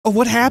Oh,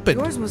 what happened?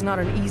 Yours was not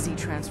an easy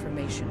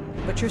transformation,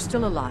 but you're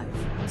still alive,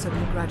 so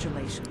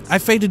congratulations. I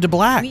faded to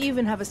black. We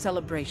even have a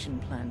celebration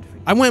planned for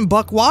you. I went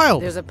buck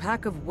wild. There's a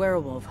pack of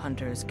werewolf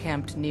hunters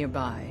camped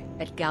nearby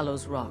at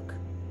Gallows Rock.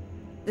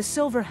 The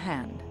Silver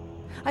Hand.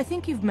 I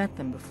think you've met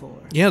them before.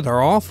 Yeah,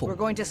 they're awful. We're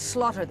going to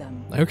slaughter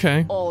them.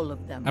 Okay. All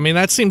of them. I mean,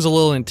 that seems a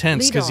little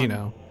intense, because, you Lead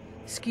on. know.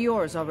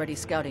 Skior's already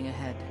scouting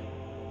ahead.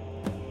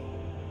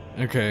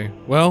 Okay,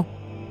 well,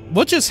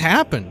 what just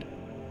happened?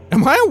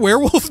 Am I a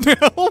werewolf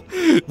now?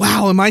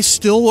 Wow, am I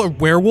still a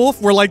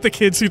werewolf? We're like the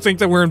kids who think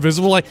that we're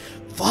invisible, like,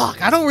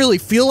 fuck, I don't really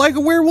feel like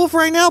a werewolf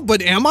right now,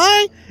 but am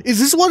I? Is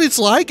this what it's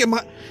like?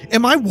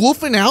 Am I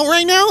wolfing out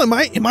right now? Am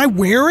I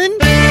wearing?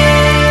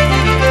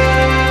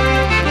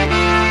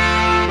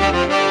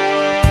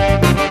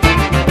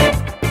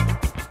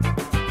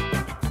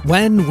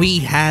 When we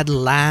had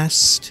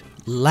last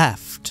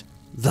left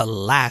the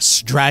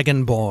last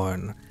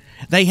Dragonborn,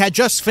 they had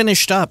just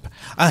finished up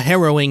a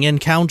harrowing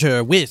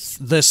encounter with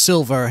the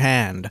Silver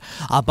Hand,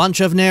 a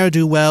bunch of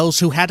ne'er-do-wells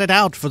who had it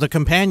out for the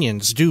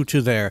companions due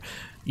to their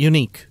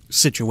unique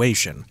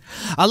situation.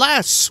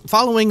 Alas,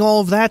 following all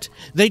of that,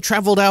 they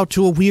traveled out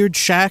to a weird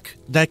shack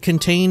that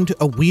contained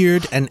a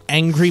weird and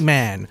angry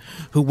man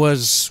who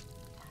was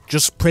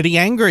just pretty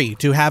angry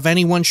to have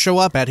anyone show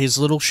up at his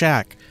little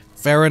shack.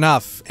 Fair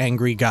enough,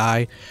 angry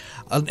guy.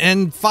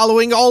 And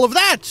following all of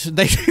that,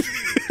 they...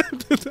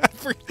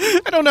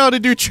 I don't know how to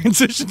do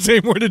transitions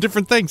anymore to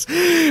different things.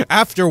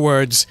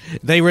 Afterwards,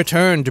 they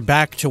returned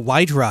back to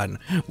Whiterun,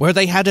 where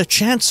they had a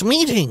chance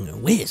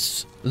meeting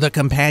with the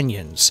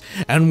companions,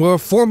 and were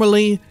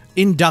formally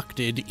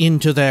inducted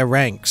into their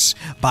ranks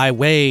by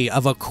way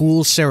of a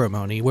cool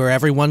ceremony where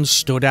everyone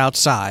stood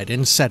outside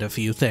and said a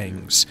few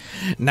things.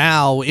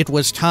 Now it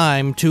was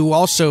time to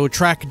also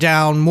track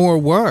down more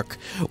work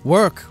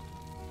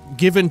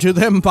given to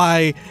them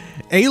by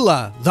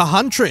Ayla, the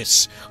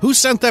Huntress, who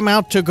sent them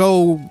out to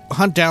go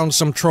hunt down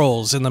some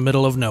trolls in the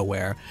middle of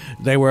nowhere.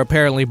 They were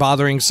apparently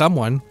bothering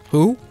someone.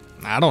 Who?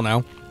 I don't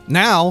know.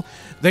 Now,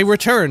 they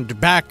returned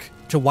back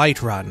to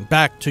Whiterun,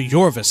 back to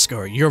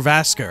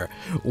Jorvaskr,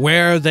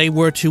 where they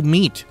were to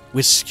meet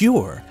with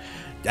Skewer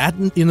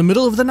in the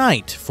middle of the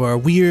night for a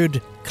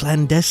weird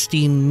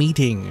clandestine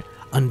meeting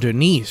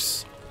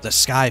underneath the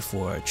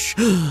Skyforge.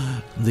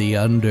 The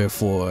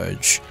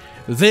Underforge.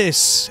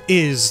 This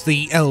is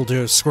the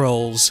Elder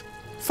Scrolls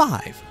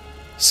 5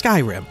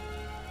 Skyrim.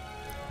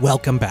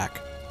 Welcome back.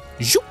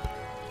 Zoop!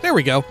 There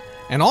we go.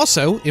 And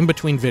also, in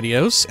between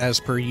videos, as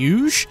per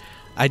usual,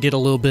 I did a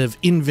little bit of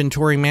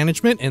inventory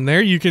management, and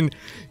there you can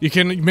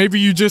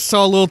maybe you just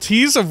saw a little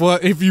tease of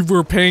what if you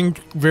were paying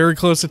very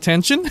close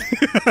attention.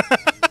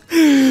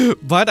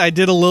 But I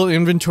did a little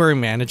inventory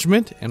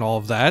management and all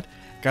of that.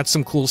 Got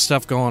some cool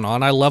stuff going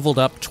on. I leveled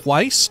up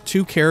twice,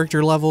 2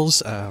 character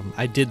levels.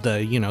 I did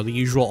the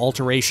usual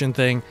alteration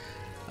thing.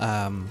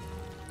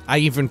 I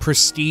even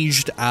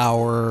prestiged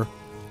our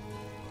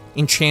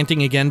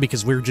enchanting again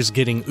because we were just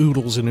getting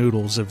oodles and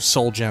oodles of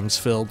soul gems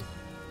filled.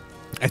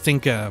 I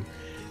think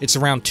it's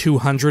around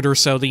 200 or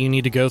so that you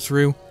need to go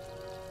through.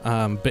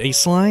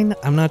 Baseline,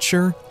 I'm not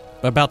sure.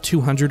 About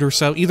 200 or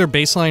so, either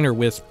baseline or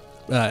with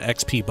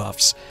XP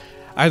buffs.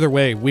 Either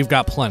way, we've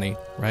got plenty,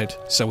 right?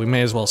 So we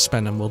may as well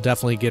spend them. We'll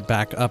definitely get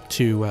back up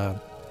to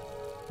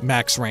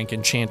max rank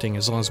enchanting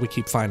as long as we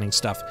keep finding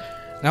stuff.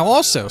 Now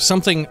also,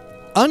 something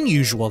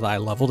unusual that I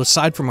leveled,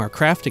 aside from our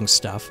crafting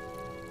stuff,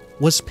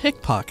 was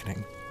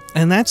pickpocketing.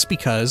 And that's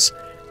because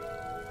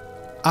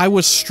I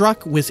was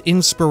struck with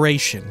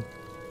inspiration.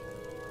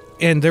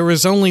 And there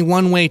is only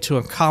one way to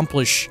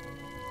accomplish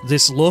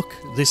this look,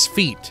 this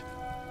feat.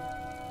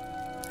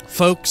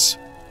 Folks,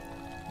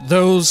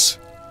 those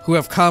who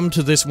have come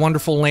to this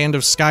wonderful land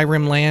of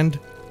Skyrim land,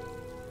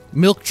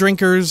 milk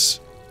drinkers,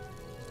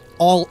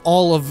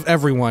 all of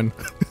everyone,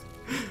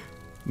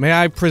 may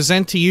I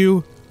present to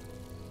you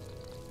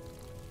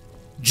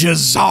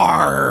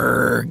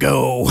J'zargo.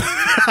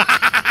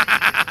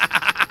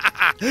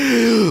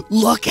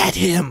 Look at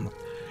him.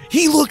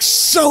 He looks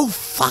so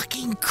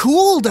fucking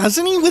cool,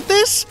 doesn't he, with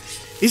this?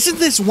 Isn't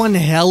this one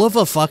hell of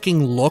a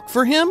fucking look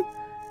for him?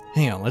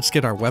 Hang on, let's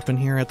get our weapon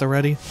here at the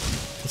ready.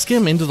 Let's get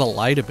him into the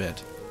light a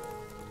bit.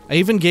 I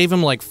even gave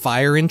him, like,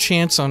 fire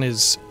enchants on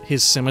his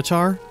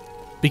scimitar.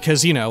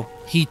 Because,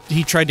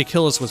 he tried to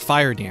kill us with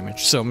fire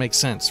damage, so it makes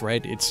sense,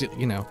 right? It's,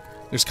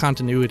 there's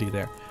continuity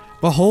there.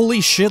 But holy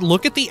shit,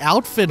 look at the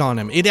outfit on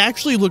him. It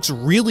actually looks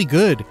really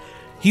good.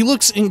 He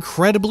looks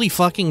incredibly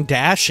fucking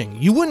dashing.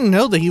 You wouldn't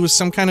know that he was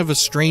some kind of a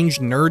strange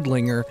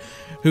nerdlinger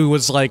who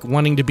was, like,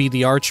 wanting to be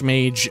the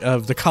Archmage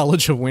of the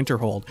College of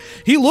Winterhold.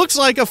 He looks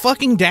like a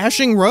fucking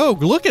dashing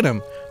rogue. Look at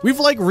him. We've,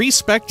 like,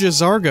 respect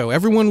J'zargo.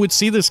 Everyone would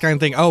see this kind of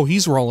thing. Oh,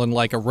 he's rolling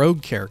like a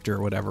rogue character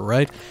or whatever,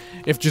 right?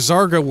 If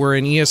J'zargo were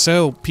in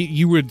ESO,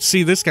 you would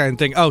see this kind of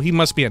thing. Oh, he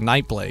must be a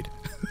Nightblade.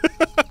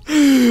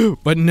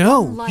 But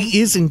no, he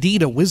is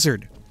indeed a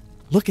wizard.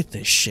 Look at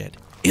this shit.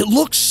 It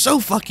looks so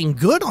fucking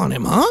good on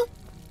him, huh?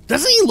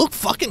 Doesn't he look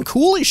fucking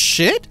cool as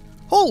shit?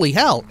 Holy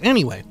hell.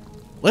 Anyway,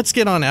 let's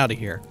get on out of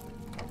here.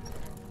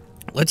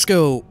 Let's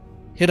go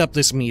hit up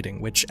this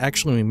meeting, which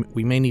actually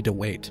we may need to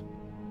wait.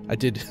 I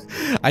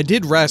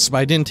did rest, but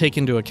I didn't take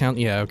into account...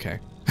 Yeah, okay.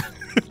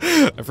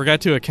 I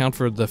forgot to account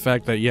for the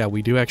fact that, yeah,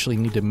 we do actually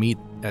need to meet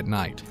at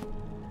night.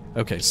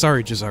 Okay,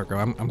 sorry,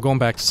 Jazargo. I'm going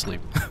back to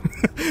sleep.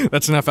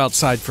 That's enough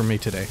outside for me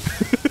today.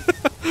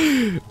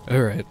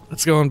 Alright,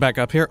 let's go on back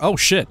up here. Oh,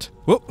 shit.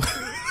 Whoop.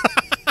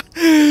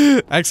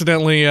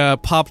 Accidentally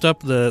popped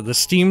up the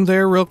Steam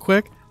there real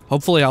quick.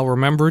 Hopefully I'll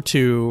remember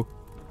to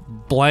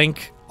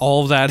blank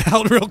all of that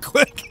out real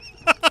quick.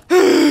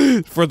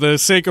 For the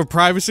sake of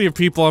privacy of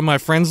people on my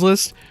friends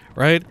list,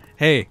 right?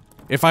 Hey,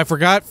 if I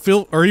forgot,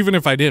 or even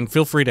if I didn't,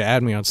 feel free to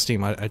add me on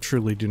Steam. I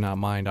truly do not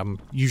mind. I'm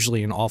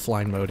usually in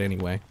offline mode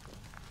anyway.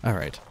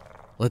 Alright,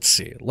 let's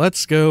see.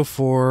 Let's go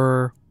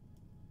for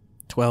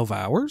 12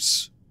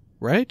 hours,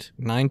 right?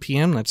 9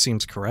 p.m., that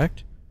seems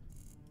correct.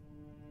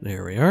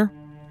 There we are.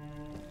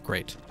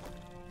 Great.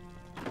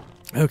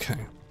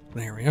 Okay,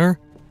 there we are.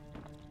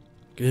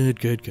 Good,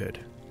 good, good.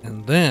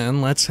 And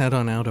then, let's head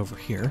on out over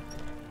here.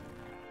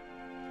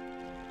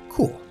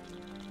 Cool.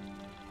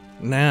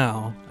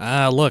 Now,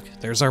 look,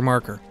 there's our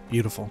marker.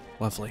 Beautiful,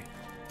 lovely.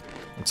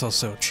 Let's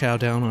also chow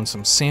down on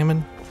some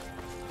salmon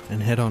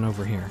and head on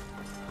over here.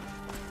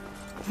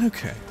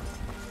 Okay.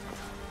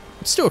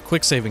 Let's do a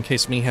quick save in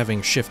case me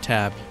having shift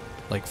tab,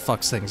 like,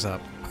 fucks things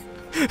up.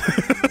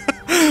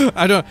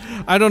 I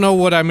don't know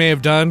what I may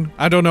have done.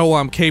 I don't know what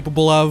I'm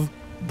capable of,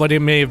 but it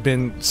may have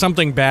been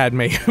something bad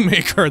may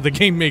occur. The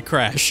game may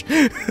crash.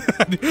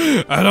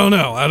 I don't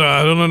know. I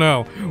don't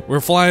know. We're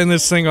flying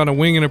this thing on a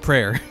wing and a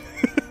prayer.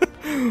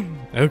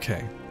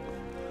 Okay.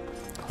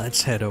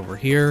 Let's head over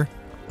here.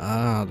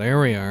 Ah,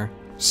 there we are.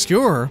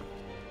 Skewer,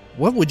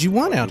 what would you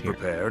want out here?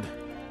 Prepared?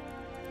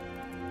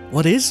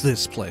 What is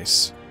this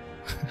place?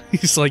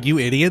 He's like, you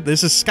idiot,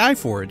 this is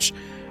Skyforge.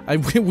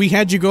 We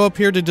had you go up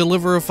here to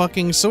deliver a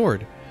fucking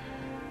sword.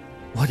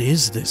 What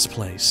is this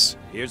place?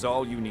 Here's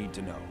all you need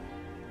to know.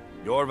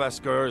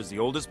 Jorvaskr is the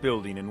oldest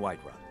building in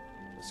Whiterun.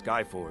 The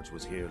Skyforge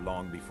was here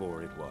long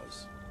before it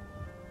was.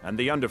 And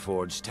the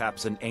Underforge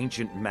taps an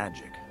ancient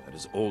magic that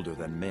is older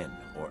than men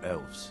or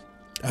elves.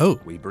 Oh.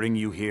 We bring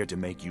you here to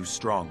make you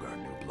stronger,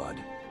 new blood.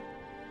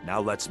 Now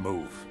let's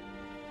move.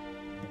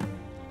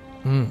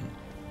 Hmm.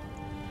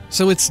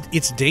 So it's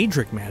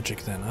Daedric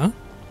magic then, huh?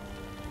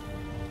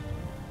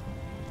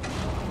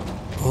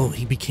 Oh,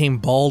 he became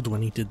bald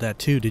when he did that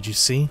too, did you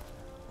see?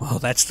 Wow,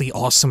 that's the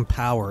awesome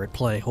power at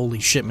play. Holy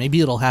shit,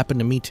 maybe it'll happen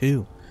to me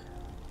too.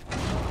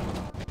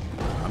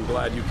 I'm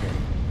glad you came.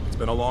 It's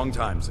been a long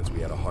time since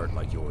we had a heart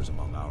like yours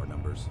among our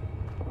numbers.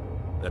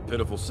 That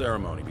pitiful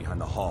ceremony behind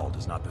the hall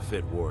does not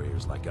befit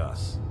warriors like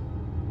us.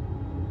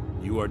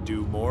 You are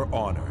due more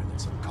honor than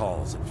some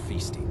calls and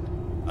feasting.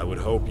 I would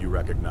hope you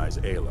recognize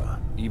Ayla,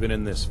 even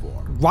in this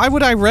form. Why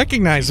would I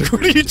recognize her?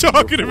 What are you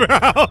talking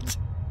about?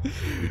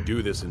 We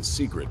do this in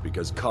secret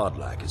because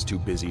Kodlak is too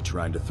busy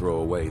trying to throw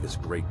away this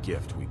great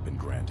gift we've been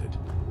granted.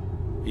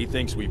 He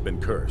thinks we've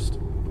been cursed,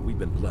 but we've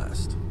been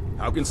blessed.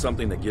 How can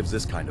something that gives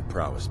this kind of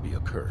prowess be a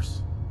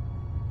curse?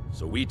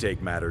 So we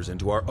take matters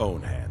into our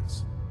own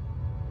hands.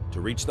 To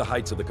reach the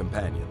heights of the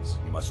Companions,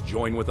 you must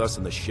join with us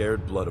in the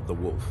shared blood of the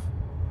wolf.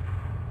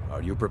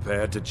 Are you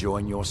prepared to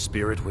join your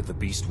spirit with the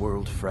beast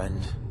world,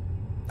 friend?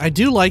 I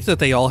do like that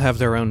they all have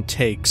their own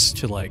takes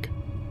to, like,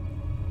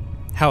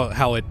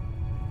 how it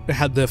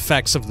had the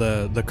effects of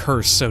the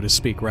curse, so to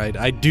speak, right?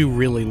 I do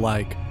really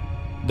like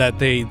that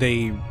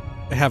they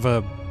have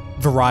a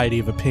variety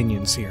of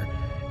opinions here.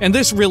 And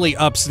this really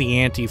ups the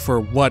ante for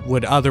what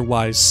would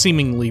otherwise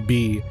seemingly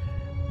be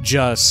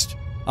just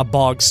a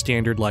bog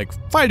standard, like,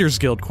 Fighters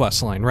Guild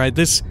questline, right?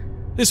 This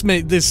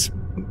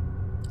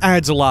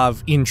adds a lot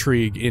of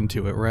intrigue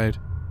into it, right?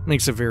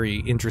 Makes it very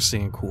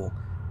interesting and cool,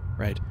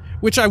 right?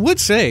 Which I would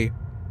say,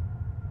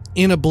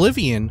 in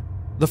Oblivion,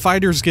 the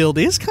Fighters Guild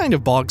is kind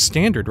of bog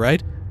standard,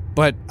 right?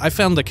 But I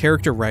found the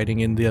character writing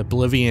in the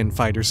Oblivion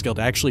Fighters Guild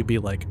actually be,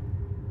 like,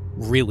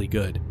 really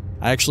good.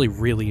 I actually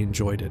really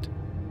enjoyed it.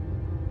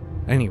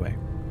 Anyway,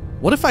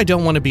 what if I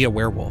don't want to be a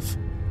werewolf?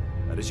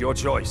 That is your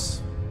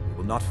choice. We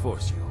will not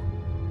force you.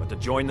 But to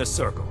join the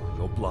circle,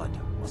 your blood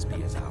must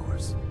be as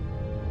ours.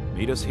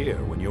 Meet us here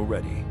when you're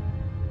ready.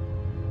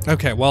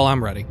 Okay, well,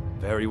 I'm ready.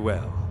 Very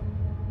well.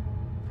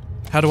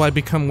 How do I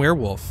become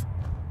werewolf?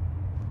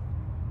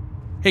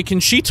 Hey, can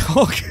she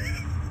talk?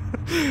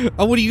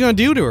 Oh, what are you gonna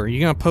do to her? You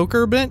gonna poke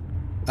her a bit?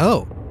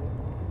 Oh.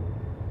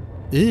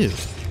 Ew.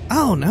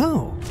 Oh,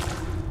 no.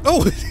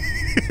 Oh,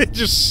 it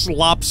just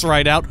slops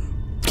right out.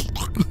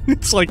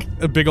 It's like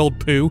a big old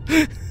poo.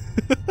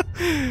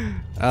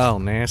 Oh,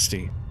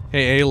 nasty.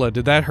 Hey, Ayla,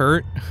 did that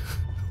hurt?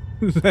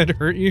 Did that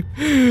hurt you?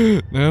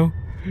 No?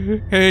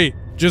 Hey,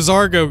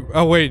 Jazargo.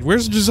 Oh, wait,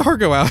 where's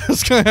Jazargo out? I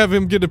was gonna have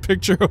him get a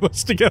picture of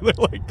us together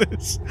like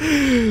this.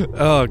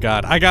 Oh,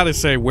 God. I gotta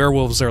say,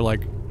 werewolves are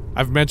like...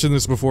 I've mentioned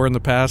this before in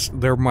the past.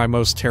 They're my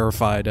most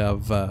terrified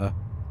of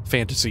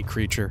fantasy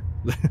creature.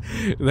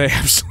 They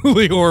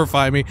absolutely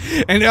horrify me.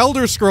 And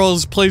Elder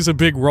Scrolls plays a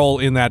big role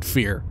in that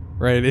fear,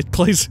 right? It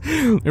plays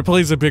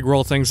a big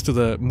role thanks to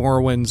the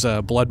Morrowind's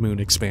Blood Moon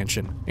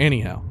expansion.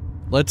 Anyhow,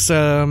 let's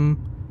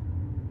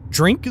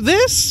drink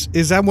this?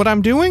 Is that what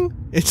I'm doing?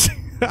 It's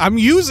I'm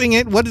using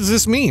it. What does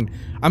this mean?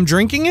 I'm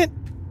drinking it?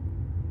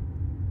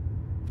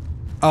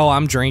 Oh,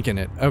 I'm drinking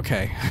it.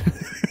 Okay.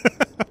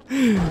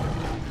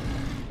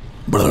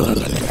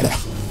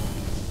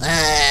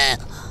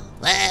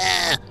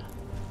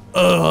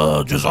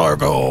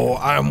 Jazargo,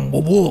 I'm a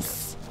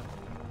wolf.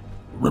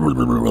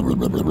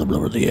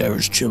 The air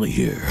is chilly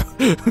here.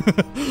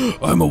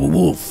 I'm a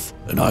wolf,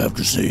 and I have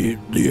to say,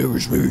 the air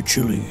is very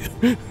chilly.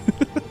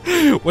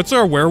 What's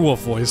our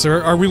werewolf voice?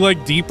 Are we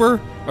like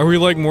deeper? Are we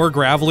like more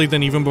gravelly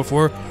than even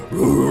before? I'm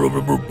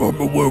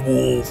a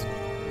werewolf.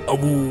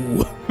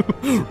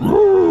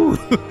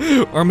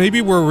 Or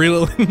maybe we're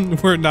really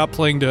we're not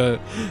playing to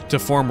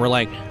form. We're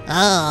like,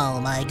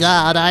 oh my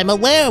god, I'm a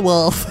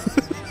werewolf.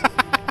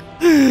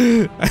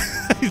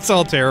 It's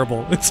all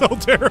terrible. It's all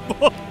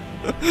terrible.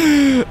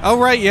 Oh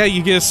right, yeah,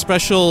 you get a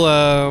special.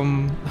 Oh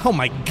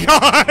my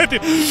god. The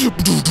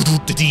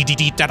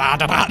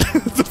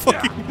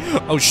fucking,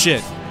 oh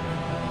shit.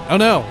 Oh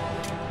no.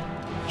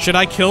 Should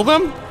I kill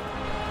them?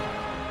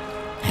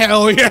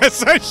 Hell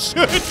yes, I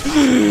should.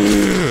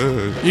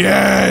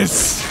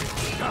 Yes.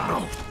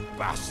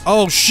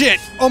 Oh shit.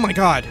 Oh my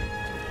god.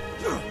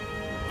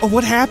 Oh,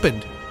 what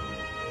happened?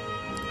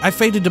 I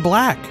faded to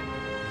black.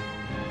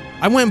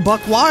 I went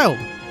buck wild.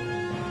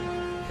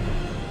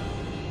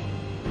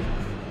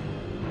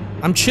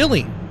 I'm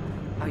chilly.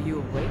 Are you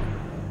awake?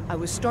 I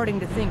was starting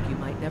to think you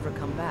might never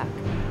come back.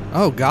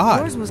 Oh god.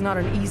 Yours was not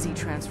an easy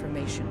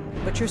transformation,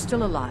 but you're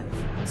still alive,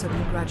 so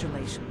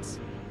congratulations.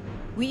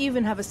 We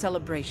even have a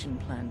celebration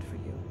planned for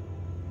you.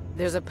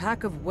 There's a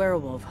pack of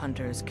werewolf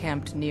hunters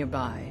camped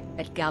nearby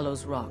at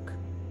Gallows Rock.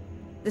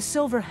 The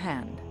Silver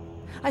Hand.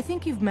 I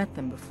think you've met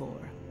them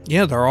before.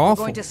 Yeah, they're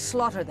awful. We're going to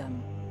slaughter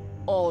them.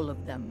 All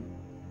of them.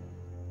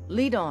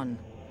 Lead on.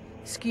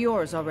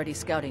 Skior's already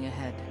scouting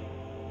ahead.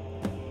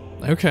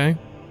 Okay.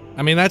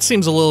 I mean, that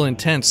seems a little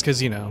intense, because,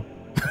 you know.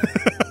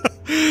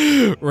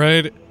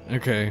 Right?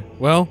 Okay.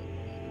 Well,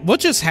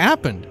 what just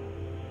happened?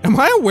 Am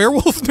I a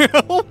werewolf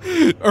now?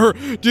 Or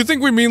do you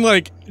think we mean,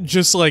 like,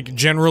 just, like,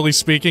 generally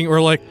speaking?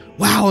 Or, like,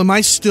 wow, am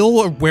I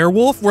still a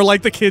werewolf? We're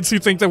like the kids who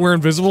think that we're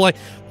invisible, like,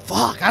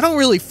 fuck, I don't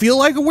really feel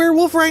like a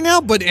werewolf right now,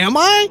 but am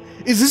I?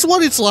 Is this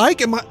what it's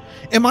like? Am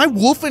I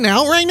wolfing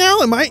out right now?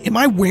 Am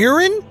I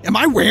wearing?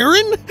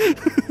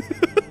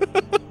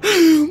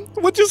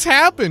 What just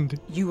happened?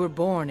 You were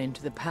born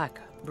into the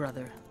pack,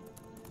 brother.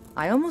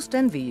 I almost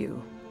envy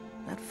you.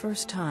 That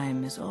first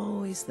time is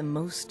always the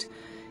most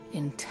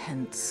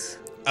intense.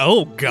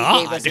 Oh, God.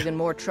 He gave us even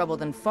more trouble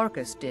than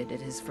Farkas did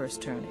at his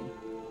first turning.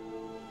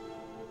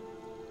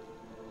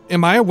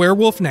 Am I a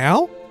werewolf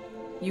now?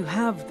 You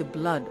have the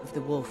blood of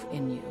the wolf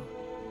in you.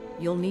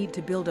 You'll need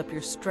to build up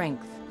your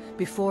strength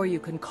before you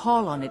can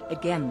call on it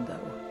again,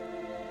 though.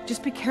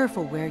 Just be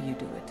careful where you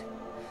do it.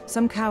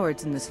 Some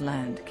cowards in this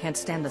land can't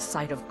stand the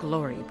sight of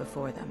glory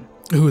before them.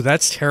 Ooh,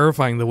 that's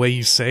terrifying the way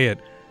you say it.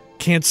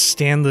 Can't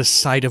stand the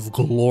sight of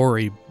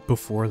glory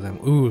before them.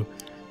 Ooh,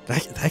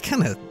 that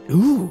kind of,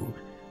 ooh,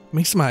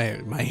 makes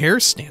my hair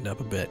stand up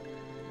a bit.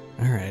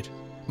 All right.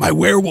 My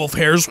werewolf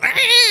hairs.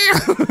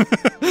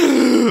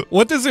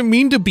 What does it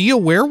mean to be a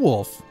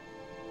werewolf?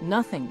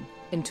 Nothing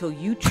until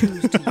you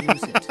choose to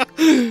use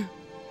it.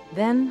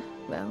 Then,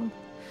 well,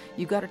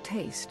 you got a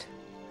taste.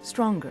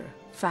 Stronger,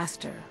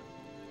 faster.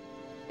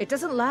 It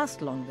doesn't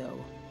last long,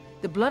 though.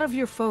 The blood of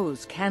your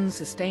foes can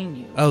sustain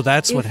you. Oh,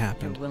 that's what if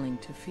happened. You're willing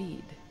to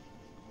feed.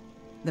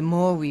 The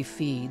more we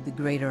feed, the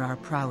greater our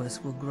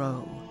prowess will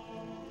grow.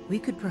 We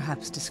could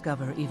perhaps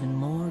discover even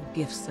more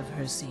gifts of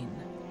Hercene.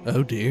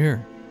 Oh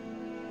dear.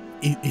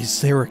 Is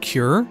there a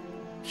cure?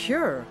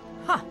 Cure?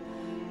 Ha!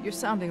 You're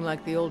sounding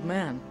like the old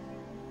man.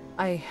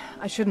 I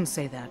shouldn't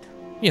say that.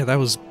 Yeah, that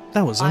was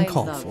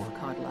uncalled I love for.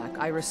 Kodlak.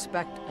 I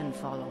respect and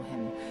follow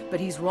him, but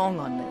he's wrong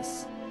on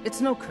this.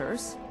 It's no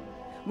curse.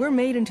 We're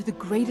made into the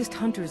greatest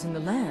hunters in the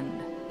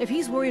land. If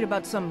he's worried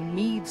about some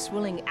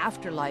mead-swilling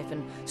afterlife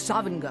in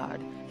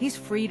Sovngarde, he's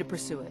free to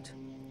pursue it.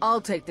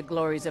 I'll take the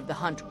glories of the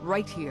hunt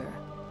right here.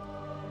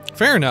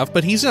 Fair enough,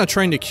 but he's not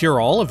trying to cure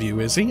all of you,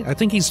 is he? I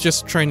think he's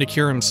just trying to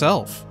cure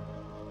himself.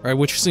 Right,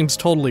 which seems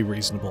totally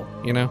reasonable,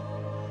 you know?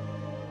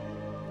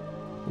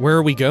 Where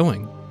are we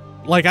going?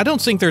 Like, I don't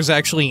think there's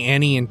actually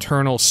any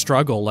internal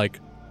struggle, like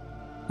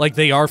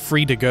they are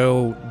free to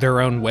go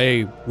their own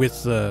way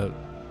with the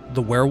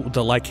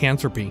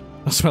lycanthropy.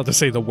 I was about to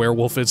say the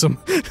werewolfism.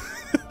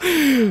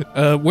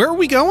 Where are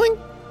we going?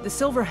 The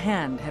Silver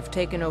Hand have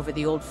taken over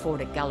the old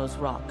fort at Gallows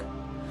Rock.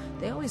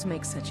 They always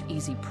make such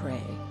easy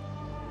prey.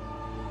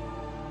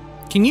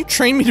 Can you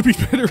train me to be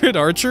better at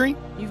archery?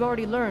 You've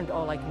already learned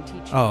all I can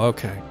teach you. Oh,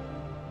 okay.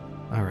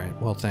 Alright,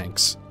 well,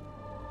 thanks.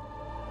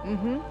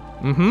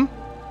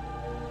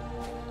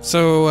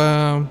 So,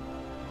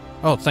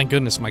 oh, thank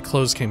goodness my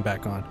clothes came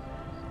back on.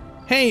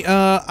 Hey,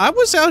 I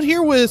was out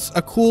here with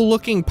a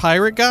cool-looking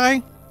pirate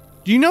guy.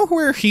 Do you know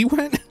where he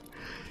went?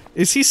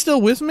 Is he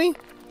still with me?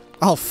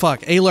 Oh,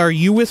 fuck. Ayla, are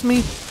you with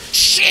me?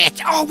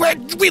 Shit! Oh,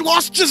 we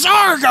lost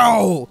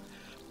Jazargo!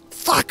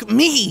 Fuck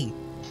me!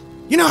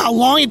 You know how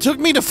long it took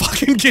me to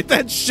fucking get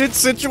that shit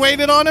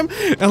situated on him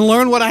and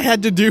learn what I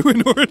had to do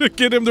in order to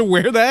get him to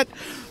wear that?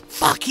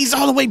 Fuck, he's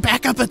all the way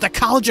back up at the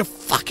College of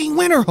fucking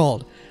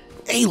Winterhold.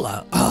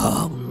 Ayla,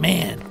 oh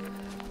man.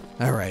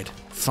 Alright,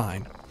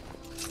 fine.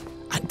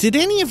 Did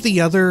any of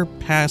the other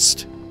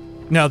past...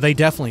 No, they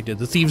definitely did.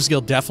 The Thieves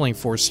Guild definitely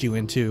forced you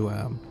into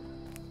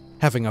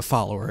having a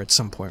follower at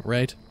some point,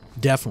 right?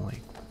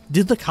 Definitely.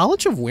 Did the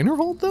College of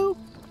Winterhold, though?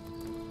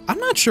 I'm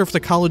not sure if the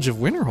College of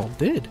Winterhold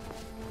did.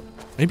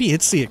 Maybe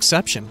it's the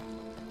exception.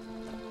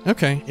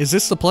 Okay, is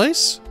this the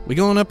place? We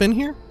going up in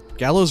here?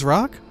 Gallows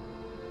Rock?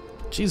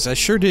 Jeez, I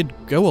sure did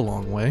go a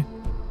long way.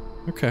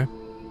 Okay.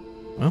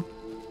 Well.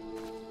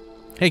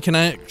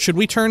 Hey, should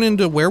we turn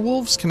into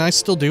werewolves? Can I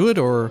still do it,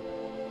 or...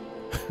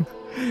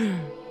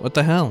 What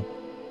the hell?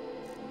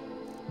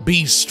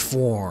 Beast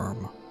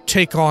form.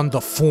 Take on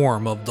the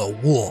form of the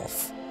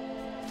wolf.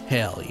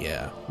 Hell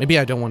yeah. Maybe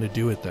I don't want to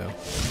do it, though.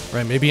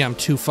 Right, maybe I'm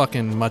too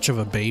fucking much of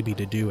a baby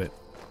to do it.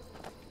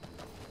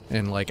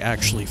 And, like,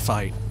 actually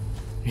fight.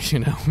 You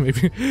know,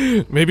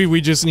 maybe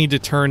we just need to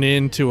turn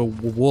into a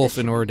wolf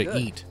in order to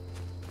eat.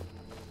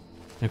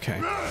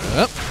 Okay.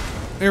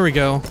 There we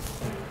go.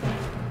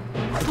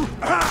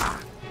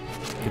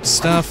 Good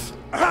stuff.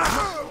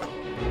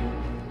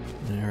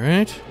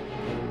 Alright.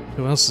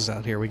 Who else is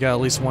out here? We got at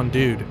least one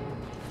dude.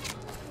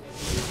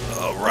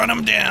 Oh, run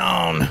him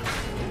down!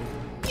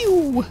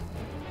 Pew!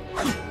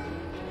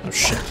 Oh,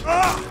 shit.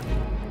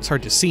 It's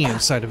hard to see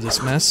inside of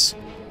this mess.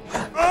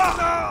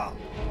 There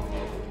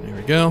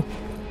we go.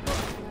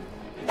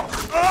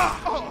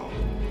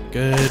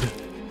 Good.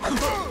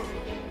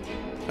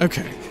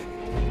 Okay.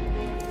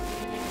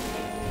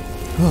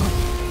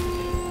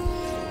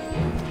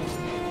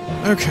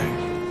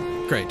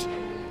 Okay. Great.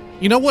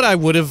 You know what I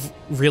would have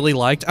really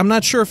liked? I'm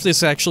not sure if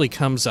this actually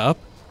comes up,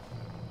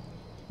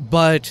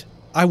 but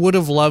I would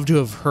have loved to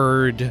have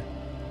heard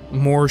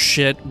more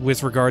shit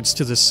with regards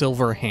to the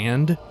Silver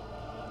Hand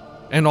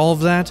and all of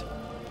that.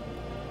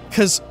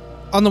 Because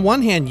on the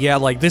one hand, yeah,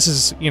 like, this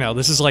is, you know,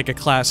 this is like a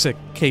classic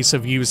case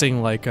of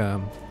using, like,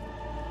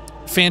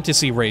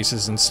 fantasy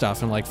races and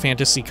stuff and, like,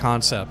 fantasy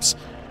concepts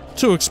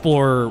to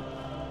explore,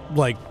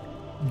 like,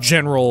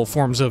 general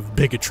forms of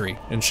bigotry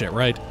and shit,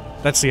 right?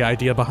 That's the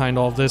idea behind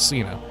all of this,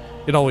 you know.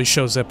 It always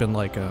shows up in,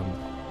 like,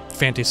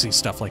 fantasy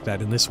stuff like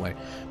that in this way.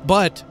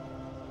 But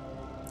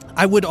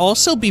I would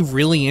also be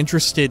really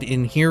interested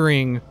in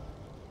hearing,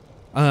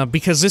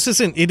 because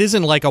it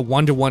isn't like a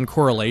one-to-one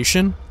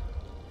correlation,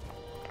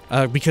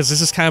 because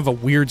this is kind of a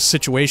weird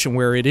situation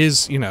where it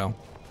is, you know,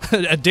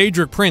 a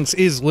Daedric Prince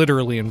is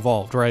literally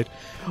involved, right?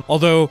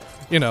 Although,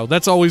 you know,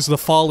 that's always the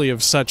folly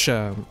of such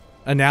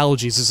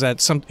analogies, is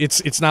that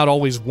it's not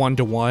always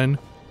one-to-one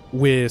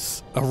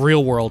with a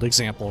real-world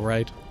example,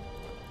 right?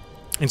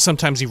 And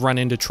sometimes you run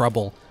into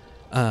trouble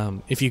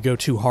if you go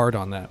too hard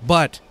on that.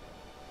 But,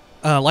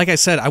 like I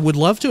said, I would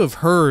love to have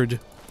heard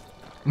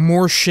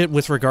more shit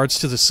with regards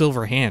to the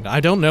Silver Hand. I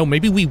don't know,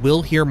 maybe we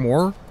will hear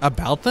more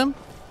about them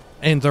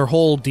and their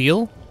whole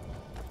deal.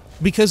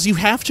 Because you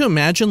have to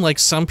imagine, like,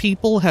 some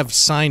people have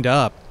signed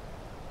up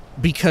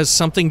because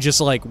something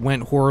just, like,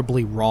 went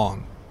horribly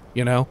wrong,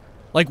 you know?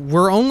 Like,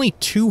 we're only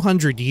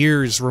 200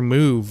 years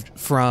removed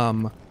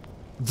from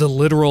the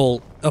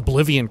literal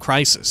Oblivion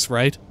Crisis,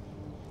 right?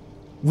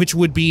 Which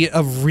would be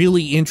a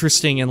really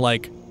interesting and,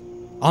 like,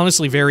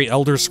 honestly very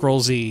Elder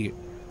Scrolls-y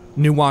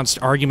nuanced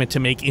argument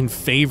to make in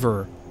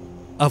favor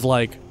of,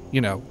 like,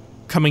 you know,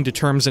 coming to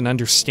terms and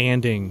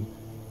understanding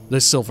the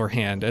Silver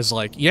Hand as,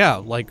 like, yeah,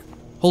 like,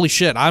 holy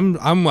shit, I'm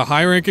a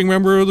high-ranking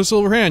member of the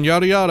Silver Hand,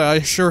 yada yada, I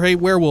sure hate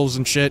werewolves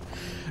and shit.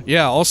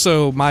 Yeah,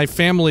 also, my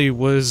family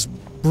was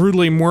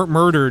brutally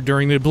murdered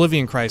during the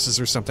Oblivion Crisis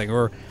or something,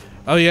 or,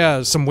 oh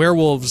yeah, some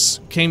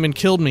werewolves came and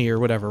killed me or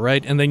whatever,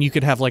 right? And then you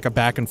could have, like, a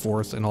back and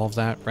forth and all of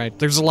that, right?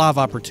 There's a lot of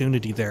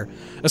opportunity there,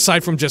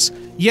 aside from just,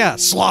 yeah,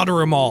 slaughter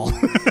them all.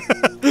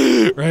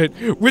 Right?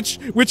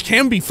 Which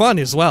can be fun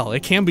as well.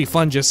 It can be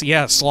fun just,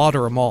 yeah,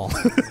 slaughter them all.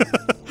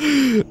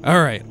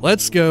 Alright,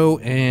 let's go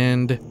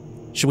and...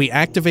 Should we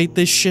activate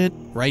this shit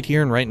right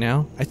here and right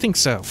now? I think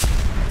so.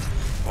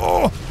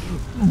 Oh!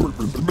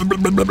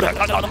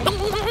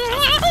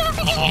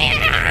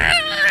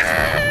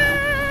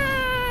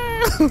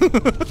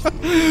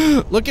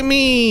 Look at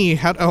me!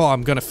 Oh,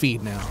 I'm gonna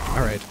feed now.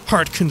 Alright.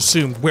 Heart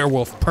consumed,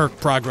 werewolf perk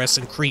progress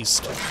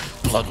increased.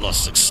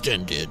 Bloodlust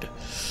extended.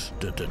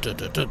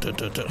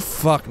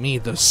 Fuck me,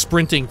 the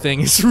sprinting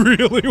thing is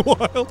really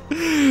wild.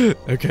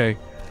 Okay.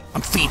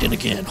 I'm feeding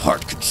again,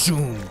 heart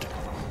consumed.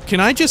 Can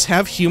I just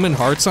have human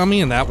hearts on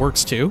me and that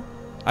works too?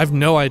 I have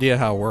no idea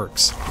how it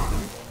works.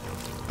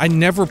 I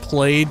never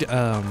played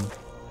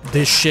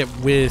this shit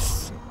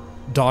with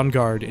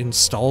Dawnguard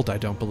installed, I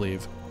don't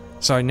believe.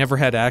 So I never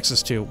had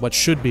access to what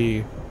should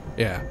be,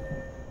 yeah,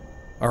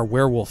 our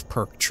werewolf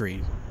perk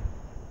tree.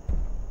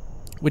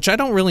 Which I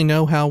don't really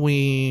know how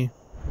we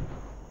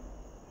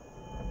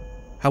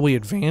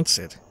advance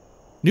it.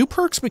 New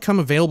perks become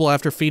available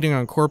after feeding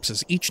on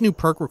corpses. Each new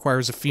perk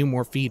requires a few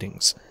more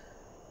feedings.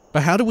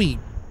 But how do we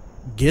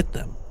get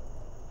them?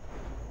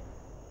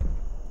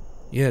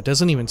 Yeah, it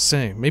doesn't even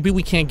say. Maybe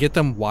we can't get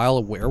them while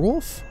a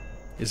werewolf?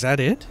 Is that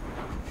it?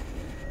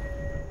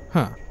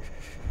 Huh.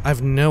 I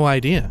have no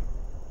idea.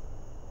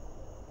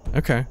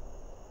 Okay.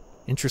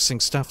 Interesting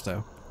stuff,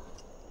 though.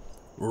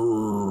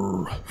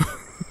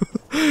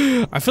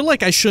 I feel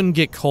like I shouldn't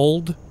get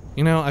cold,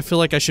 you know? I feel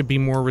like I should be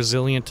more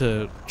resilient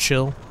to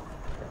chill.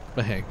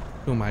 But hey,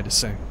 who am I to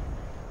say?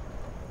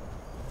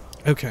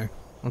 Okay,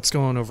 let's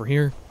go on over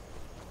here.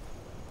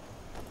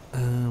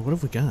 What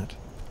have we got?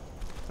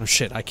 Oh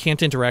shit, I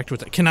can't interact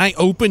with it. Can I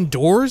open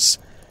doors?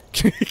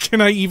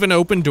 Can I even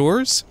open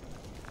doors?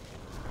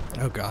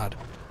 Oh god.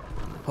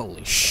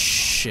 Holy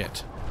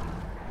shit.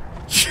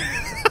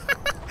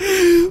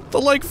 The,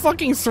 like,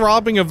 fucking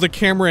throbbing of the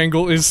camera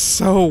angle is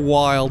so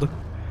wild.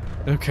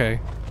 Okay.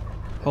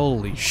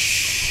 Holy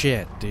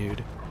shit,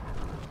 dude.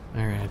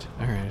 Alright,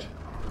 alright.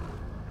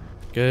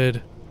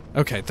 Good.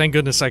 Okay, thank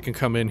goodness I can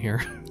come in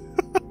here.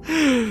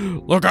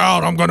 Look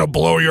out, I'm gonna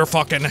blow your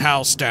fucking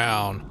house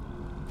down.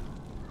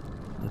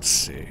 Let's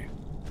see.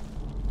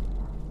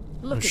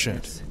 Look at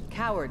shit. this.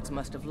 Cowards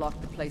must have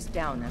locked the place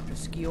down after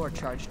Skior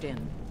charged in.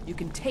 You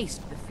can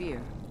taste the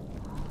fear.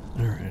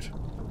 Alright.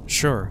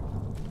 Sure.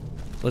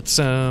 Let's,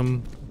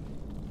 oh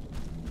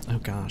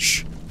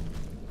gosh.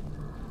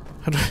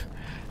 How do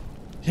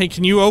Hey,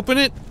 can you open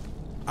it?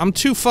 I'm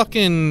too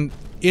fucking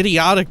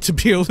idiotic to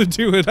be able to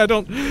do it. I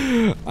don't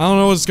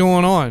know what's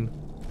going on.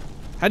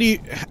 How do you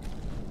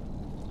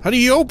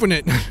open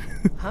it?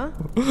 Huh?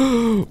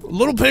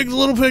 Little pig,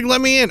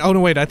 let me in. Oh no,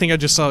 wait, I think I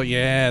just saw it.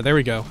 Yeah, there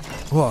we go.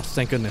 Oh,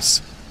 thank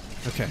goodness.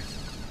 Okay.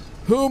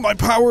 Oh, my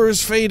power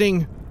is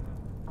fading.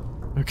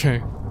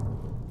 Okay.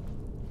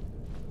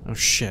 Oh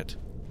shit.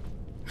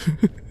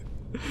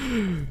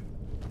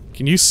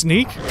 Can you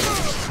sneak?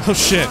 Oh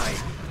shit.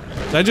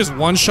 Did I just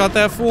one-shot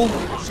that fool?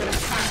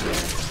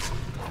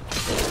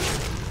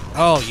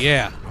 Oh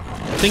yeah.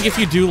 I think if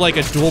you do like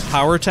a dual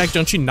power attack,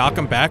 don't you knock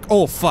him back?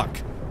 Oh fuck.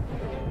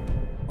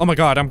 Oh my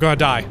god, I'm gonna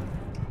die.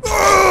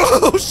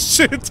 Oh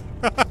shit.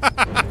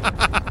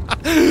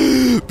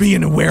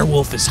 Being a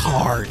werewolf is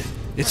hard.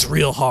 It's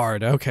real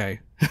hard. Okay.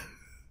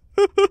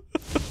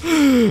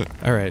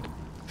 Alright.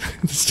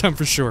 This time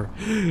for sure.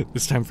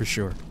 This time for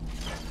sure.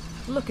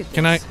 Look at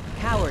Can this. I-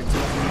 Cowards must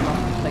have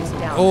locked the place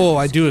down Oh,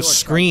 after I do a Skior charged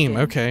scream. in.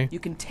 Okay. You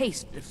can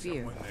taste the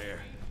fear.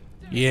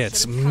 Yeah,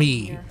 it's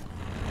me.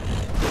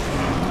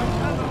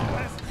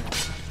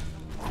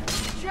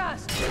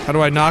 How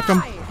do I knock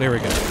him? There we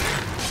go.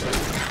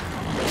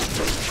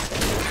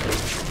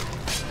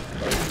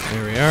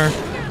 There we are.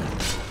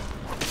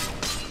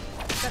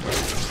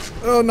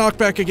 Oh,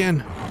 knockback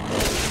again.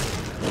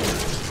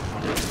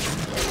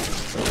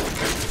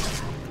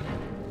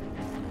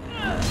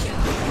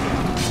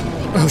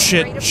 Oh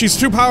shit, she's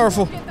too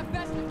powerful.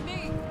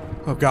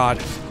 Oh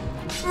god.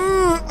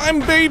 I'm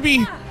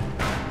baby.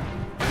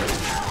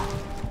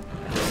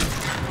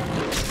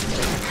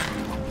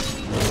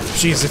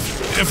 Jeez,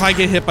 if I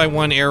get hit by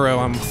one arrow,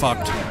 I'm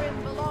fucked.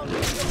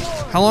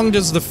 How long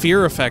does the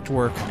fear effect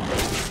work?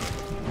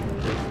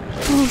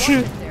 Oh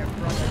shit.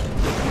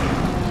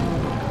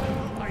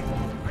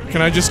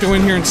 Can I just go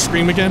in here and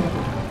scream again?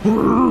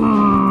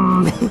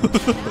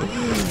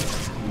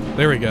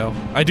 There we go.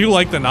 I do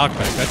like the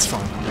knockback, that's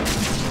fun.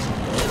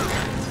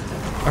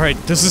 Alright,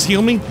 does this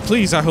heal me?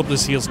 Please, I hope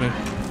this heals me.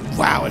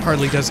 Wow, it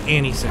hardly does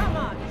anything.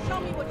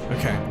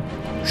 Okay.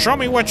 Show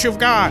me what you've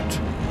got!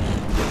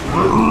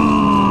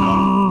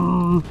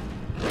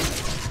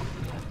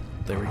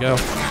 There we go.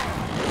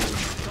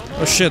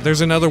 Oh shit,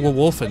 there's another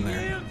wolf in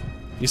there.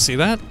 You see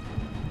that?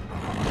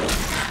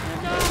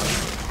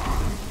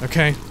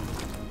 Okay.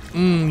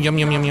 Yum yum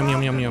yum yum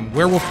yum yum yum.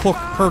 Werewolf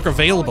perk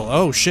available.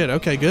 Oh shit,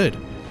 okay, good.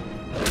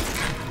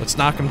 Let's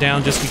knock him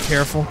down, just be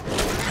careful.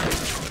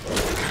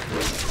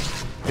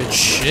 Good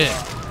shit.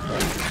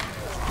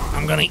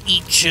 I'm gonna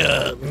eat you.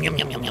 Yum yum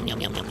yum yum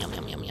yum yum yum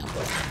yum yum yum.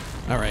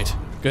 Alright,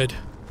 good.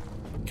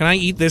 Can I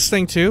eat this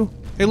thing too?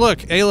 Hey look,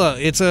 Ayla,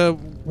 it's a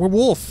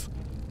werewolf.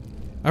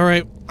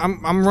 Alright,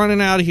 I'm running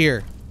out of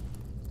here.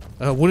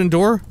 Wooden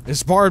door?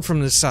 It's barred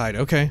from this side.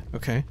 Okay,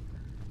 okay.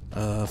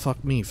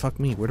 Fuck me.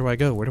 Where do I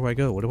go? Where do I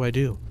go? What do I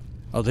do?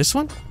 Oh, this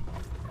one?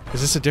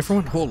 Is this a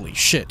different one? Holy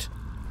shit.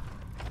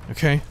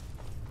 Okay.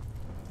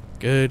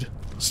 Good.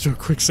 Let's do a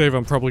quick save.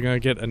 I'm probably gonna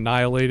get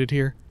annihilated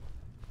here.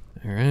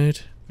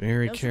 Alright.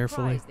 Very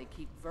carefully. They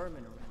keep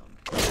vermin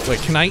around. Wait,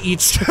 can I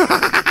eat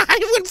I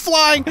went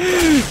flying!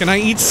 Can I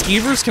eat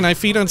skeevers? Can I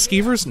feed on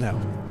skeevers? No.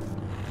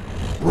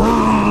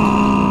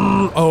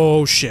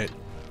 Oh, shit.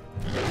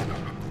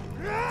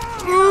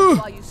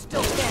 While you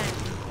still can.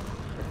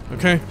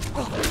 Okay.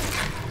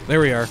 There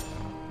we are.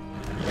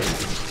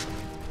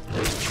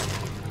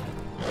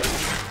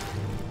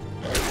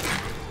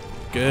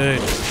 Good.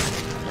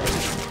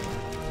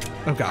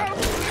 Oh god.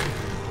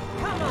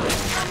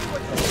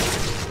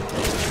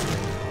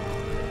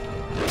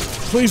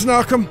 Please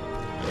knock him.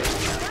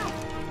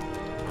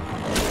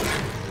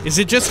 Is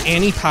it just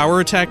any power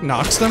attack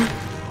knocks them?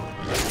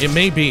 It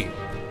may be.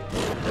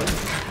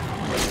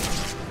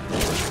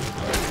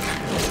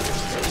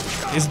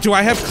 Do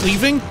I have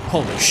cleaving?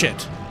 Holy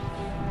shit.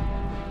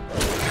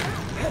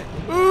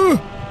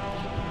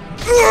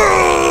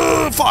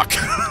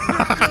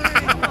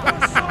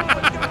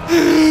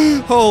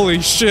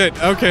 Holy shit,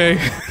 okay.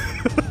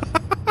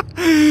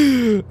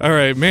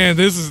 Alright, man,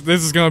 this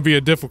is gonna be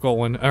a difficult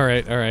one.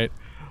 Alright.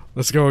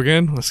 Let's go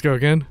again,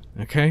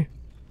 okay.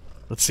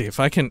 Let's see, if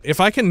I can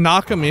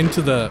knock him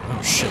into the...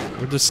 Oh shit,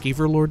 where'd the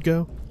Skeever Lord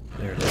go?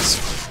 There it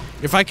is.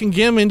 If I can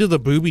get him into the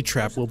booby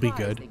trap, we'll be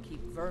good.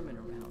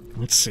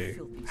 Let's see.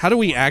 How do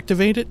we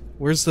activate it?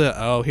 Where's the...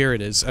 Oh, here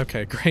it is.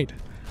 Okay, great.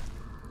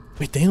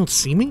 Wait, they don't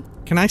see me?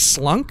 Can I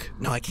slunk?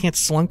 No, I can't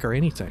slunk or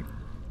anything.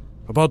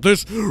 How about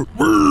this?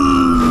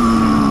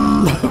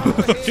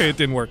 Okay, it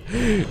didn't work.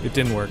 It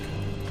didn't work.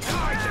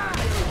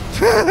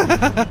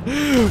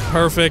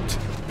 Perfect.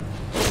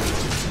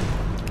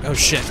 Oh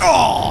shit.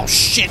 Oh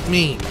shit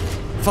me!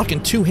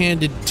 Fucking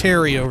two-handed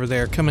Terry over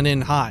there coming in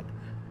hot.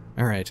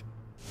 Alright.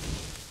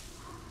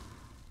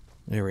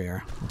 There we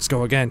are. Let's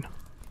go again.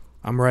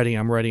 I'm ready.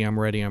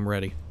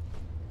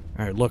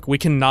 Alright, look, we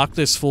can knock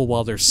this fool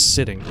while they're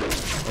sitting.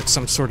 Like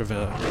some sort of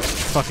a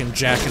fucking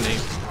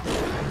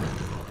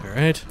jackanape.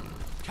 Alright.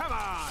 Come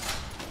on.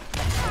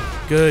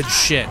 Good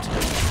shit.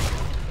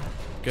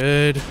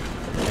 Good.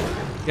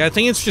 Yeah, I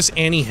think it's just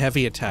any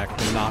heavy attack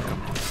to knock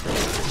him.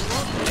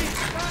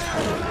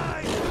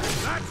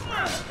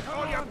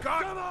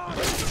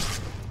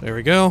 There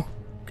we go.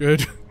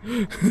 Good.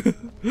 Okay.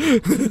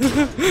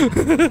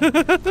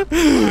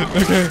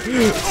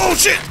 Oh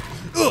shit!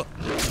 Ugh!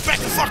 Back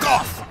the fuck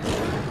off!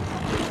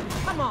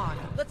 Come on,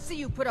 let's see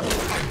you put up a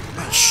fight.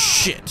 Oh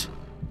shit.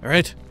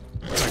 Alright.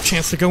 It's our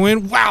chance to go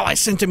in. Wow, I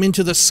sent him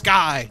into the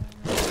sky!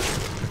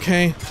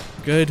 Okay,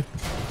 good.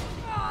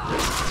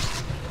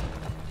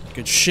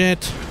 Good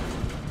shit.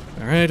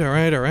 Alright.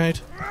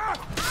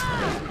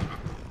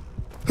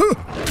 Huh!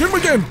 Get him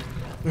again!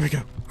 There we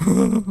go.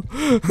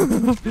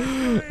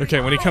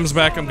 Okay, when he comes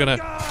back, I'm gonna...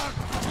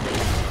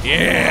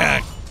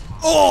 Yeah!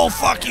 Oh,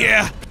 fuck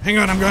yeah! Hang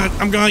on, I'm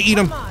gonna eat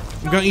him.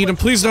 I'm gonna eat him.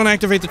 Please don't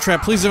activate the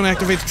trap. Please don't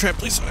activate the trap.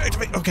 Please don't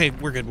activate... Okay,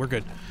 we're good.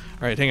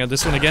 Alright, hang on,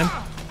 this one again.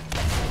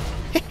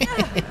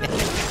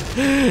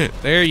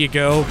 There you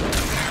go.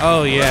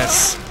 Oh,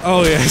 yes.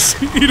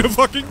 Eat a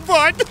fucking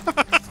butt!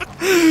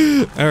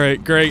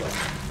 Alright, great.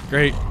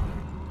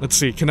 Let's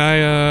see, can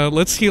I,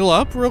 let's heal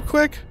up real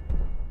quick?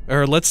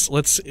 Or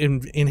let's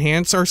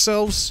enhance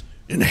ourselves.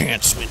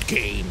 Enhancement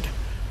gained.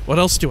 What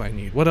else do I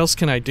need? What else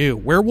can I do?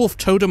 Werewolf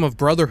Totem of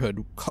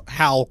Brotherhood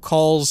Howl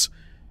calls...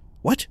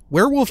 What?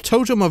 Werewolf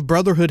Totem of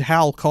Brotherhood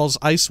Howl calls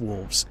ice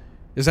wolves.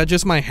 Is that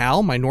just my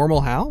howl? My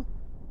normal howl?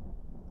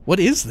 What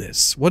is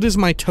this? What is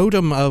my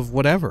totem of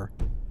whatever?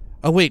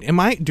 Oh wait,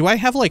 do I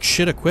have like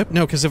shit equipped?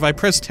 No, because if I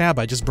press tab,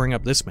 I just bring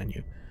up this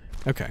menu.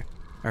 Okay.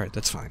 Alright,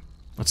 that's fine.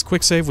 Let's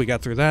quick save, we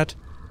got through that.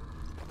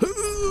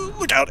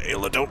 Look out,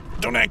 Ayla,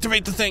 don't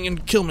activate the thing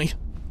and kill me.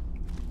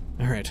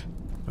 Alright,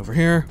 over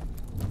here.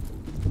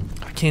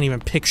 I can't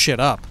even pick shit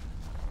up.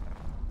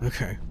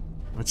 Okay,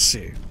 let's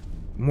see.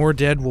 More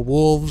dead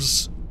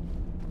wolves.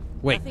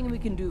 Wait. Nothing we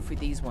can do for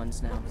these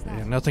ones now.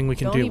 Yeah, nothing we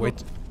can do.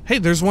 Wait. Hey,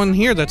 there's one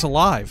here that's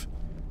alive.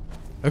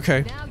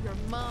 Okay. Now you're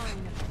mine.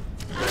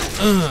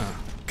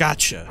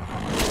 Gotcha.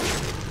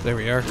 There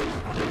we are.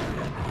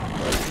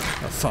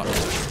 Oh, fuck.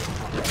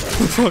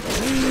 Fuck.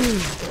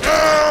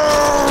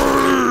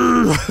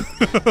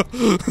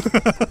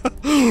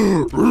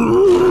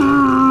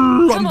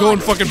 I'm going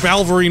fucking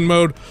Balverine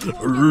mode.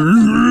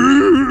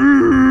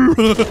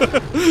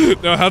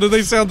 No, how do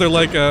they sound? They're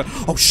like,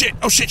 oh shit,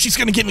 she's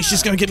gonna get me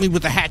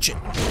with the hatchet.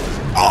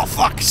 Oh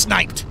fuck,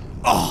 sniped.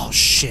 Oh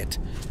shit.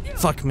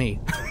 Fuck me.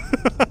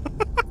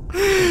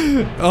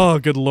 Oh,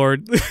 good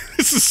lord.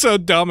 This is so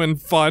dumb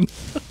and fun.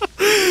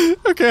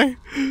 Okay.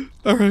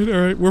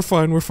 Alright, we're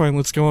fine.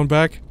 Let's go on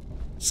back.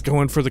 Let's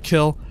go in for the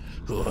kill.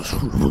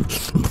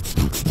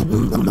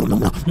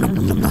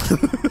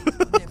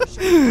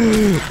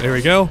 There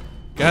we go.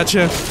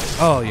 Gotcha.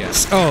 Oh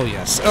yes.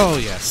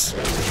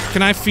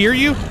 Can I fear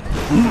you?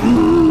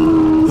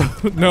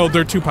 No,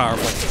 they're too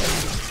powerful.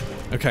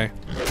 Okay.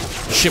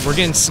 Shit, we're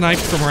getting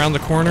sniped from around the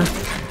corner.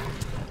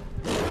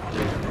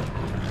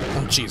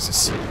 Oh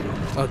Jesus.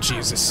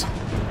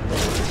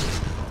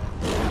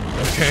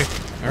 Okay.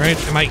 Alright,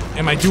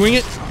 am I doing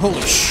it?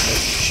 Holy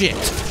shit.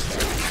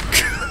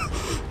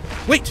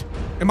 Wait,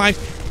 am I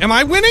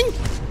winning?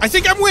 I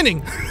think I'm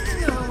winning.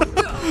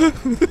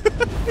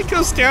 It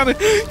goes down and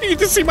you get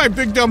to see my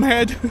big dumb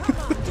head.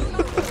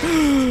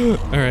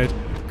 Alright,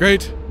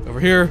 great. Over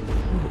here.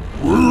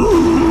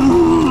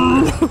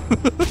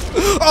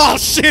 Oh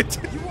shit!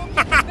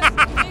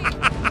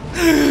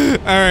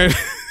 Alright.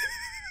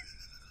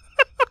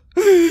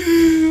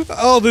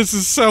 Oh, this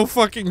is so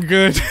fucking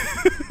good.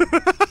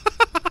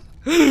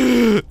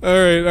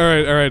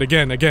 Alright,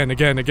 again.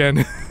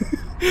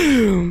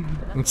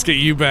 Let's get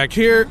you back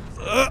here.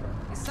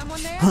 Is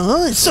someone there?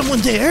 Huh? Is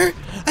someone there?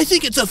 I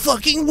think it's a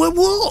fucking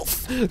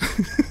werewolf.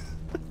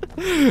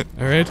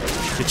 Alright,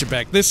 get you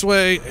back this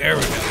way.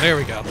 There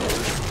we go.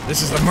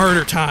 This is the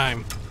murder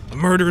time. The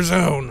murder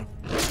zone.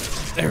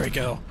 There we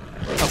go.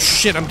 Oh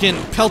shit, I'm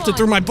getting pelted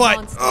through my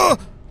butt.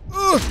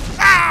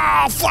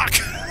 Ow, fuck.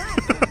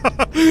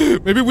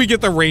 Maybe we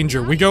get the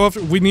ranger. We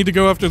need to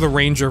go after the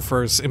ranger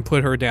first and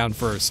put her down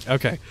first.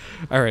 Okay.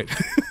 Alright.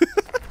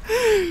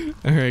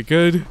 Alright,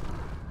 good.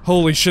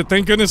 Holy shit,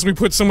 thank goodness we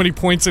put so many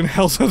points in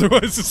health,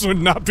 otherwise this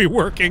would not be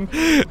working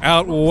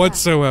out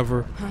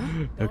whatsoever.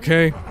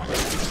 Okay.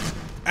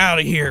 Out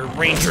of here,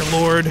 Ranger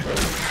Lord.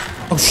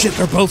 Oh shit,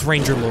 they're both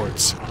Ranger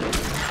Lords.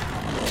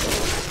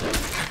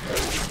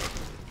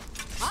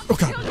 Oh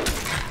god.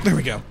 There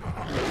we go.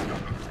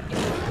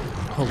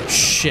 Holy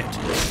shit.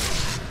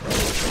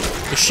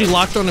 Is she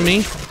locked onto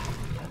me?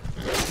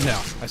 No.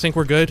 I think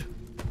we're good.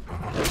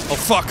 Oh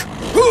fuck.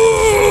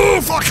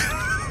 Ooh, fuck!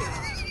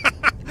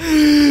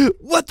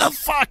 What the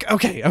fuck?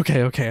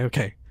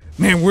 Okay.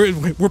 Man,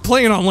 we're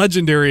playing on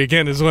Legendary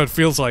again is what it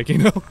feels like, you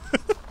know?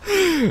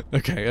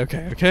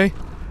 Okay.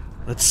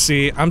 Let's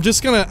see. I'm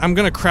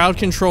gonna crowd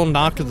control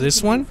knock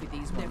this one.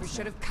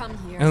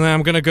 And then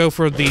I'm gonna go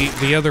for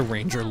the other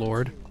Ranger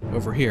Lord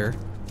over here.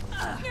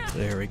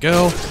 There we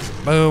go.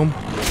 Boom.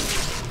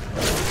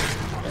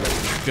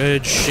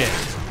 Good shit.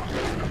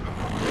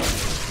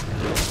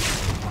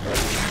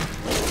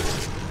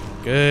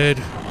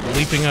 Good.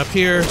 Leaping up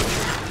here.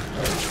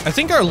 I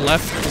think our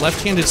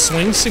left-handed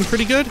swings seem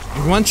pretty good.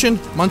 Munching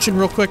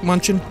real quick,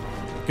 munching.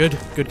 Good.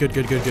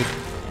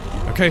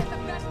 Okay.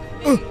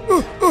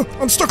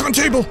 I'm stuck on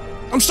table.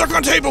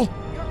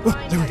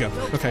 There we go.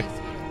 Okay.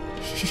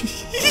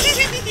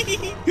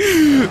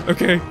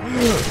 Okay.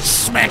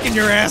 Smacking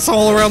your ass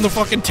all around the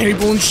fucking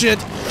table and shit.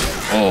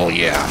 Oh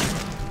yeah.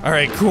 All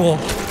right, cool.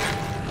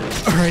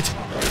 All right.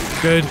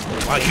 Good.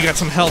 Wow, you got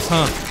some health,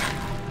 huh?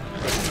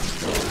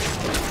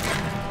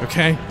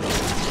 Okay.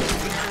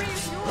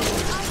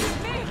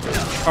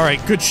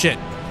 Alright, good shit.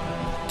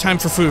 Time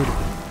for food.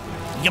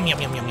 Yum.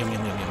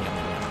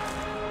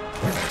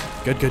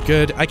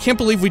 Good. I can't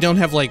believe we don't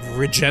have, like,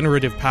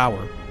 regenerative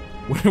power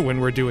when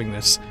we're doing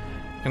this.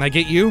 Can I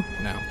get you?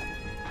 No.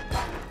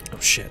 Oh,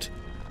 shit.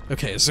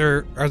 Okay,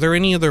 are there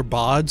any other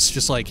bods?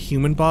 Just, like,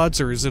 human bods?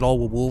 Or is it all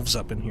wolves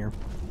up in here?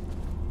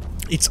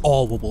 It's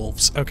all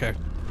wolves. Okay.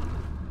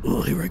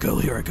 Oh, here I go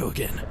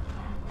again.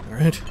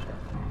 Alright.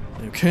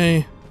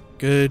 Okay.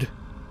 Good.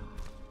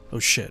 Oh,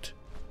 shit.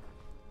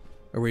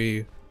 Are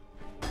we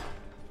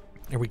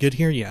good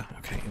here? Yeah.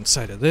 Okay,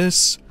 inside of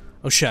this.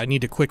 Oh shit, I need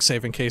to quick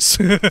save in case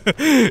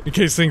in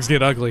case things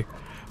get ugly.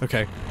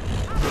 Okay.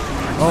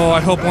 Oh,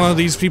 I hope one of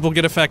these people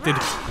get affected.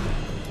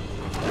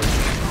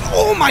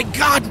 Oh my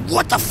god,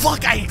 what the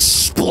fuck? I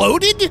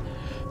exploded?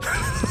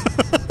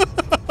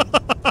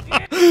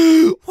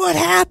 What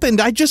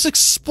happened? I just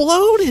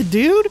exploded,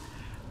 dude.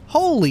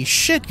 Holy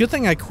shit, good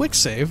thing I quick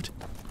saved.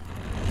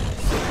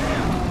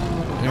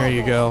 There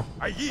you go.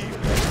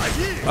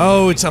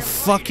 Oh, it's a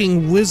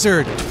fucking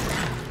wizard.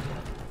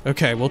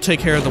 Okay, we'll take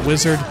care of the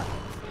wizard.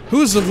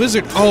 Who's the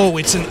wizard? Oh,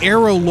 it's an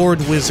Arrow Lord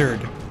wizard.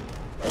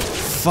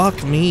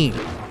 Fuck me.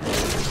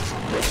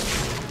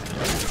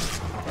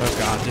 Oh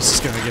god, this is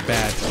gonna get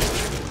bad.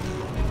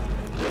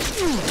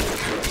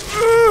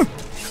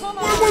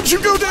 Why won't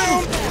you go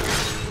down?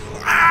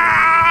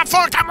 Ah,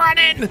 fuck, I'm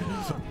running!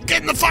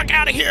 Getting the fuck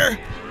out of here!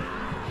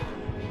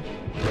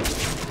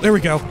 There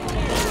we go.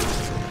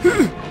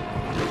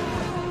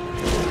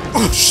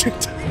 Oh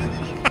shit.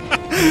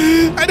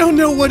 I don't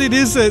know what it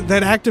is that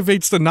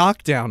activates the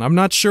knockdown. I'm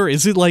not sure.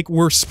 Is it like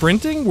we're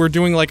sprinting? We're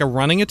doing like a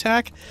running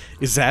attack?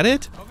 Is that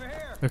it?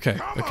 Okay.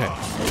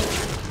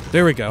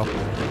 There we go.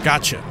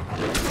 Gotcha.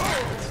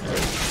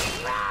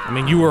 I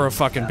mean, you were a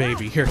fucking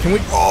baby. Here, can we...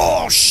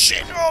 Oh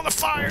shit! Oh, the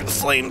fire! The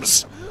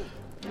flames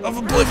of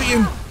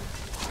oblivion!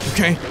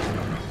 Okay.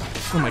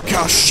 Oh my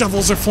gosh,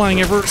 shovels are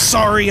flying everywhere.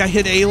 Sorry, I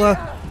hit Ayla.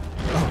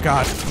 Oh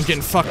god, I'm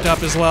getting fucked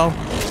up as well.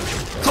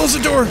 Close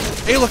the door!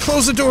 Ayla,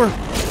 close the door!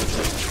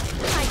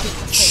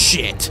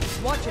 Shit.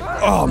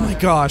 Oh my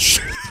gosh.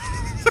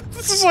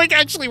 This is like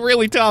actually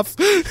really tough.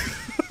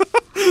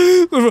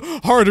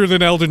 Harder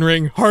than Elden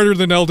Ring.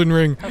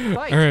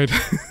 Alright.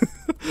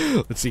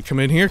 Let's see, come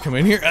in here. Okay.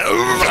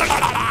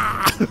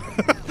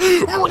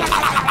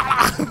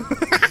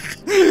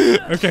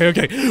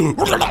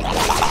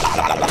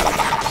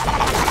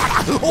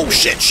 Oh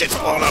shit, shit's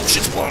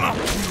blowing up.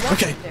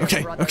 Okay.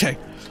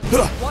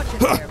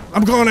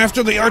 I'm going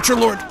after the Archer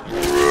Lord.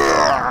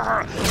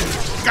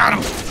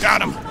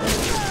 Got him.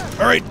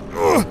 Alright.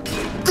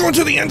 Going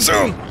to the end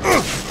zone.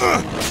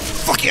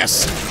 Fuck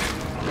yes.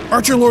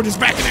 Archer Lord is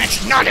back in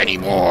action. Not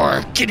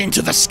anymore. Get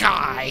into the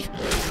sky.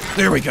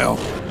 There we go.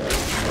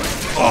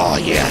 Oh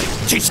yeah.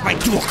 Taste my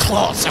dual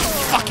claws of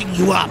fucking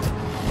you up.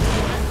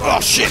 Oh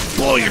shit.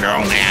 Blow your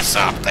own ass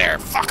up there.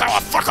 Fuck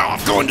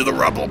off. Go into the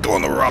rubble. Give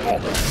him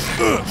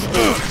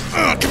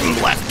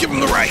the left. Give him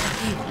the right.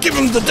 Give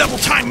him the double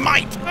time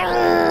might.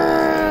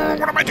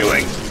 What am I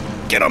doing?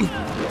 Get him.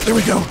 There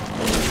we go.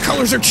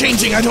 Colors are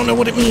changing. I don't know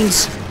what it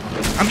means.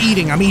 I'm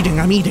eating.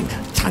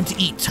 Time to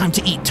eat.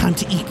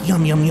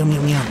 Yum.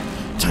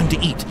 Time to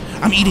eat.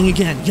 I'm eating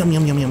again. Yum.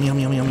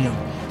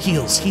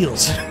 Heals.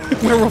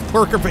 Werewolf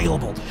perk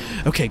available.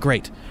 Okay,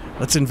 great.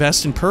 Let's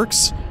invest in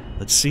perks.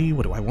 Let's see,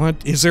 what do I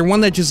want? Is there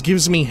one that just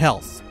gives me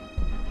health?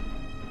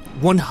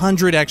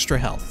 100 extra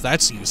health.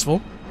 That's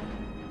useful.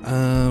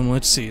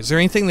 Let's see. Is there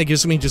anything that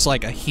gives me just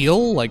like a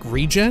heal, like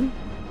regen?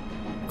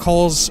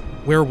 Calls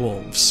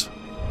werewolves.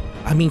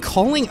 I mean,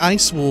 calling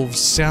ice wolves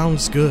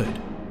sounds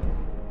good.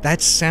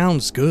 That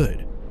sounds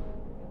good.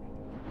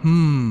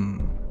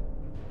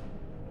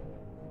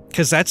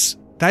 Because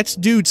that's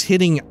dudes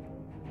hitting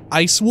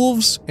ice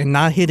wolves and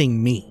not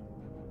hitting me.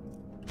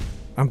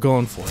 I'm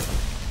going for it.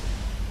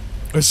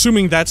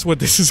 Assuming that's what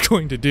this is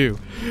going to do.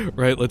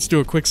 Right, let's do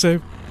a quick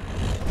save.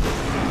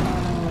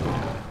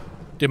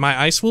 Did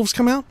my ice wolves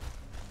come out?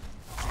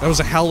 That was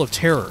a howl of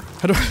terror.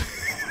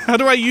 How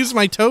do I use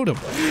my totem?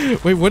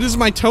 Wait, what is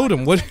my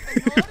totem? What?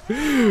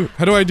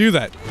 How do I do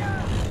that?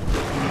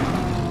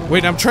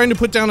 Wait, I'm trying to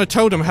put down a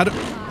totem.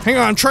 Hang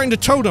on, I'm trying to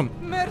totem.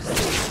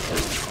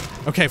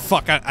 Okay,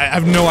 fuck, I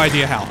have no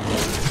idea how.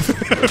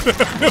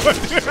 No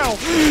idea how.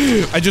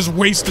 I just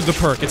wasted the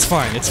perk. It's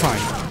fine, it's fine.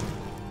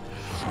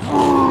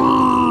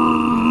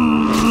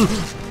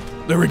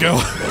 There we go.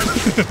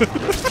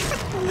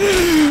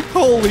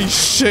 Holy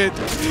shit.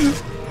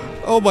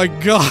 Oh my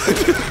god.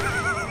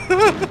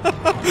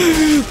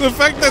 The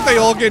fact that they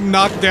all get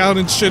knocked down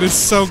and shit is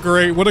so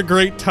great. What a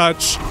great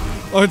touch.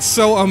 Oh, it's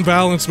so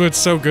unbalanced, but it's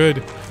so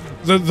good.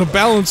 The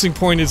balancing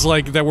point is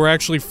like that we're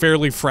actually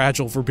fairly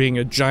fragile for being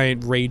a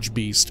giant rage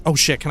beast. Oh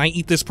shit, can I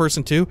eat this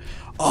person too?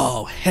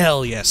 Oh,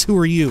 hell yes. Who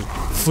are you?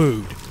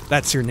 Food.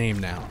 That's your name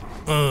now.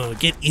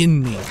 Get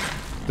in me.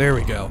 There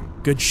we go.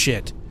 Good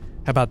shit.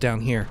 How about down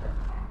here?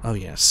 Oh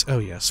yes, oh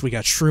yes. We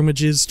got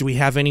shroomages. Do we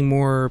have any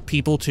more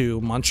people to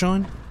munch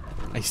on?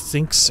 I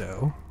think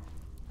so.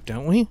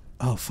 Don't we?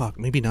 Oh fuck,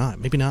 maybe not,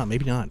 maybe not,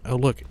 maybe not. Oh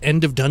look,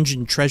 end of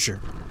dungeon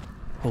treasure.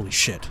 Holy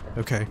shit,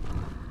 okay.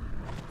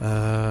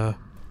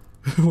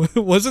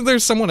 Wasn't there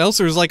someone else?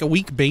 There was like a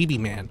weak baby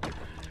man.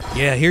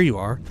 Yeah, here you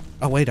are.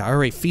 Oh wait, I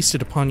already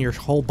feasted upon your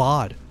whole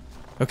bod.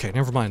 Okay,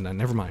 never mind then,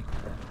 never mind.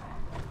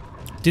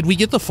 Did we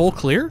get the full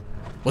clear?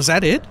 Was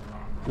that it?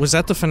 Was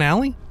that the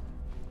finale?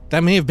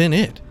 That may have been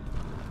it.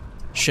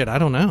 Shit, I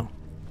don't know.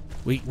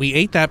 We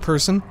ate that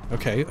person.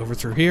 Okay, over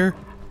through here.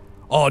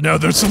 Oh no,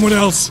 there's someone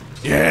else!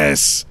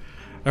 Yes!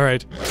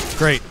 Alright,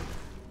 great.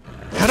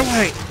 How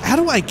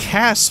do I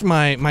cast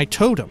my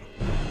totem?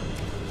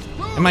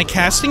 Am I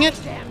casting it?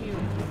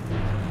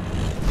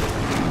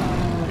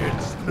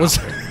 Was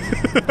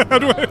how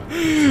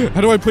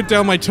do I put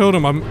down my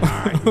totem?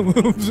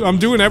 I'm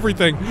doing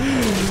everything.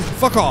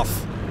 Fuck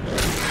off.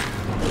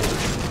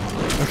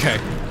 Okay.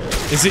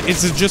 Is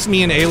it just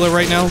me and Ayla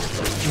right now?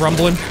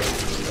 Rumbling?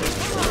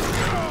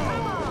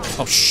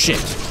 Oh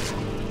shit.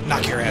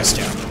 Knock your ass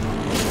down.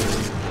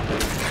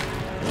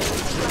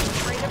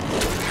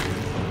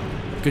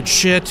 Good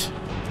shit.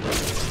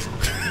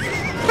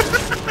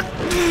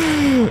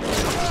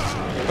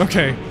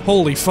 Okay,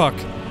 holy fuck.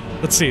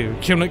 Let's see,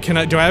 do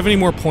I have any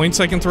more points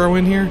I can throw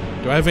in here?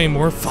 Do I have any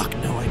more? Fuck,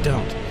 no I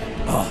don't.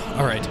 Oh,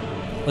 alright.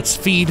 Let's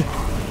feed.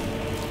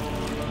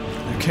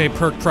 Okay,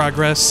 perk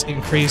progress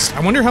increased. I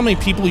wonder how many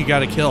people you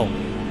gotta kill.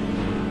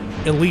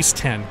 At least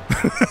 10.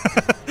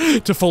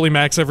 To fully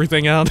max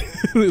everything out.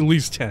 At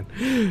least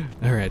 10.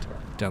 Alright,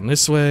 down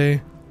this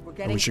way.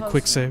 We should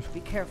quick save.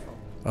 Be careful.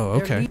 Oh,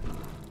 okay.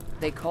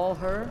 They call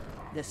her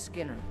the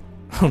Skinner.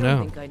 Oh I no.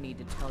 don't think I need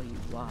to tell you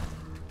why.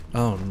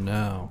 Oh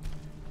no.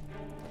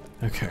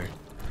 Okay.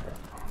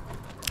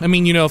 I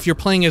mean, you know, if you're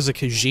playing as a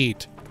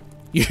Khajiit,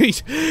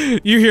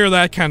 you hear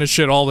that kind of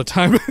shit all the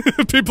time.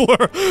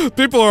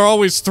 people are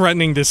always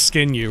threatening to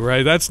skin you,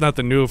 right? That's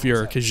nothing new if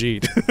you're a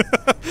Khajiit.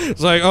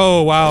 It's like,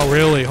 oh wow,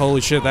 really?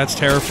 Holy shit, that's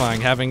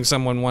terrifying, having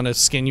someone want to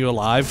skin you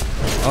alive.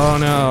 Oh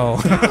no.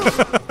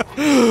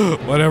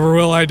 Whatever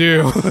will I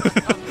do?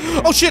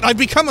 Oh shit, I've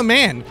become a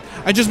man.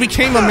 I just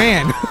became a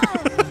man.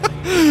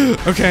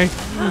 Okay.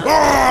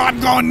 Oh, I'm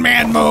going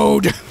man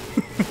mode.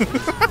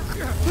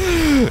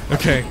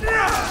 Okay.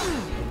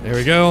 There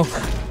we go.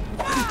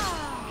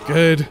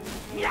 Good.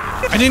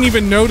 I didn't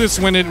even notice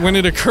when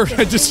it occurred.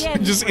 I just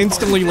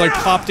instantly like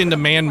popped into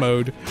man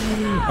mode.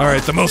 All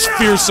right, the most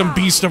fearsome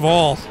beast of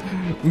all.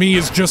 Me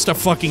is just a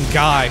fucking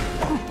guy.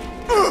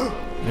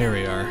 There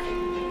we are.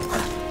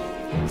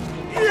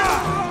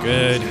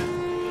 Good.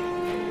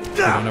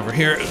 Get on over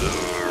here.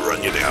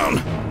 Run you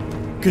down.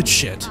 Good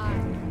shit.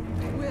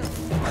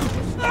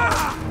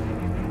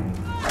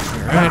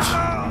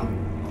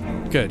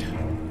 Alright. Good.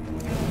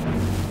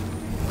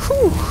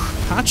 Whew.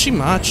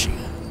 Hachi-machi.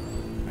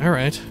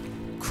 Alright.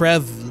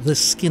 Krev the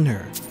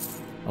Skinner.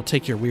 I'll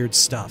take your weird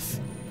stuff.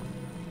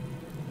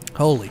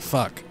 Holy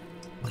fuck.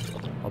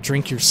 I'll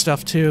drink your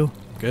stuff too.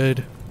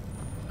 Good.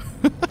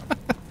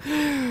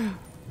 The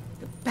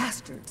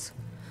bastards.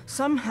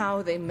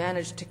 Somehow they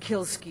managed to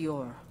kill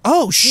Skior.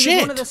 Oh He shit!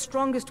 was one of the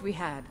strongest we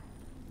had.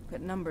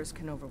 But numbers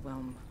can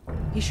overwhelm.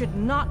 He should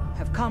not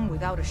have come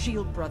without a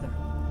shield brother.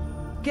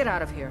 Get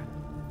out of here.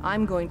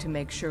 I'm going to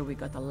make sure we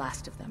got the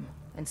last of them,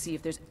 and see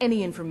if there's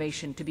any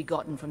information to be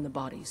gotten from the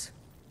bodies.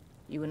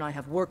 You and I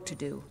have work to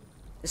do.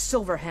 The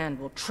Silver Hand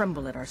will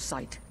tremble at our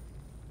sight.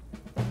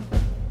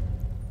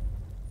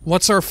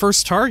 What's our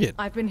first target?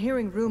 I've been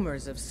hearing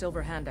rumors of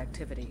Silver Hand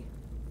activity.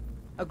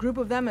 A group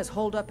of them has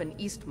holed up in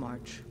East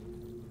March.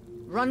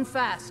 Run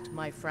fast,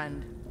 my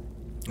friend.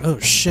 Oh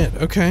shit,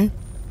 okay.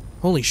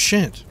 Holy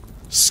shit.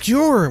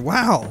 Skewer,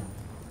 wow.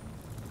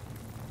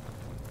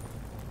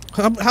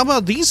 How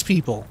about these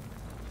people?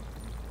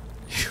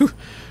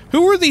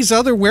 Who were these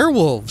other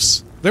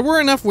werewolves? There were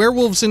enough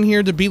werewolves in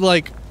here to be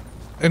like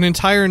an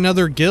entire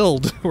another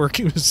guild or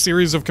a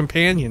series of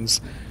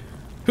companions.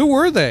 Who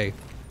were they?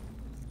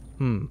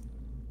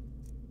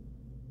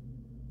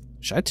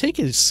 Should I take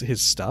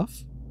his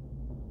stuff?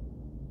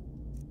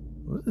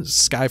 This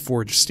is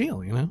Skyforge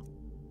steel, you know?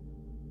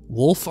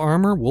 Wolf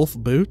armor, wolf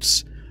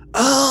boots.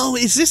 Oh,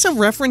 is this a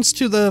reference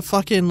to the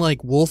fucking,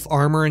 like, wolf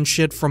armor and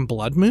shit from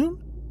Blood Moon?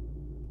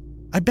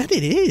 I bet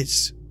it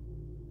is.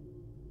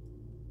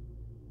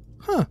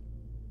 Huh.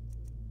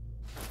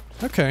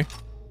 Okay.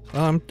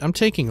 Well, I'm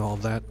taking all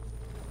of that.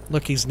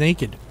 Look, he's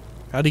naked.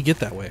 How'd he get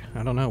that way?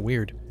 I don't know,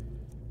 weird.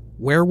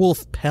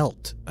 Werewolf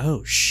pelt.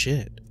 Oh,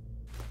 shit.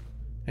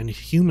 And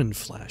human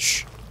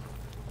flesh.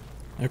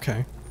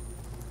 Okay.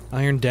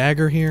 Iron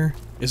dagger here.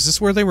 Is this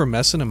where they were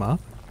messing him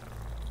up?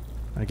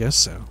 I guess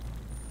so.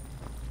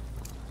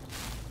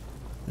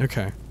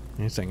 Okay.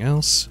 Anything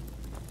else?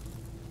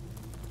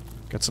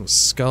 Got some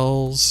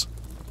skulls.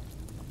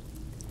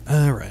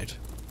 Alright.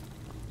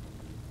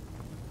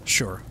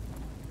 Sure.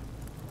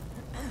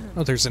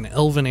 Oh, there's an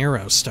elven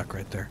arrow stuck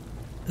right there.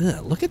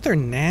 Ugh, look at their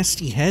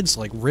nasty heads,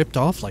 like, ripped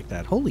off like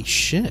that. Holy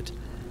shit.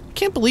 I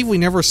can't believe we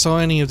never saw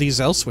any of these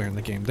elsewhere in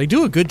the game. They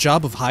do a good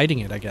job of hiding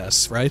it, I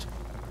guess, right?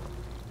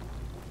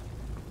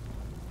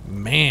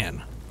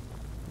 Man.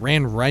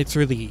 Ran right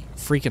through the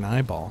freaking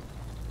eyeball.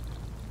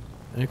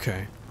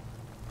 Okay.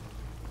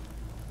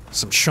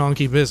 Some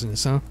shonky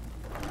business, huh?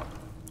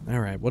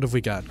 Alright, what have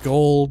we got?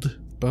 Gold,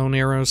 bone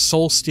arrow,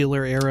 soul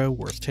stealer arrow,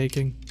 worth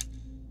taking.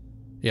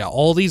 Yeah,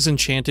 all these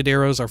enchanted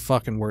arrows are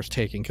fucking worth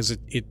taking, because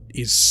it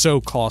is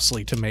so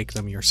costly to make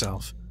them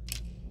yourself.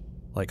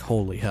 Like,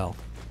 holy hell.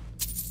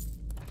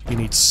 You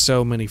need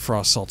so many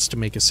frost salts to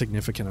make a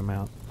significant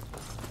amount.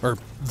 Or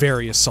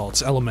various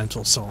salts,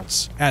 elemental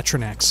salts,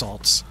 Atronax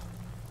salts.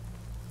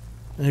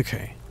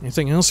 Okay,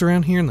 anything else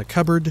around here in the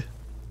cupboard?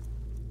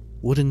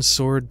 Wooden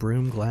sword,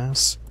 broom,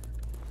 glass.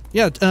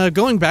 Yeah,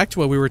 going back to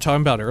what we were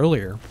talking about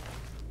earlier,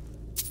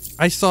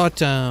 I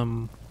thought,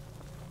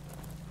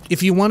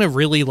 if you want to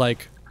really,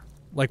 like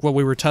what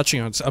we were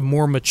touching on, it's a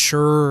more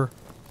mature,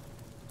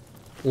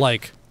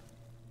 like,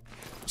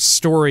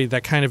 story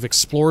that kind of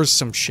explores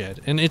some shit.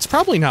 And it's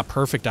probably not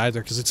perfect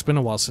either, because it's been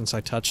a while since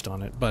I touched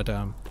on it, but,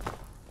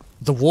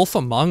 The Wolf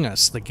Among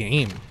Us, the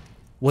game,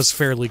 was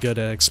fairly good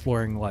at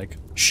exploring, like,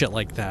 shit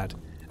like that.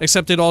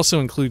 Except it also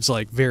includes,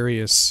 like,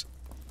 various,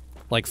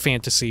 like,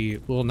 fantasy,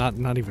 well,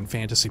 not even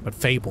fantasy, but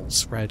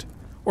fables, right?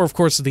 Or, of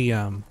course, the,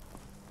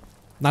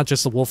 not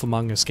just the Wolf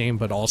Among Us game,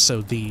 but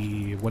also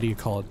the, what do you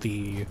call it,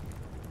 the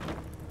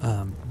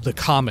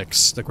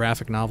comics, the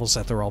graphic novels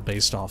that they're all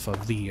based off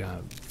of, the,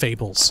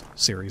 Fables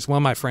series. One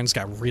of my friends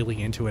got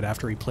really into it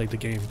after he played the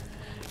game.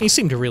 He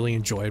seemed to really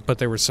enjoy it, but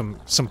there were some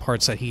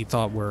parts that he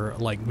thought were,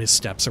 like,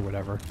 missteps or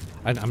whatever.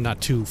 I'm not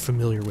too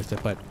familiar with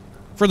it, but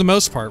for the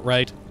most part,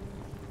 right,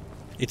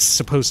 it's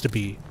supposed to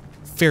be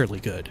fairly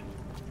good.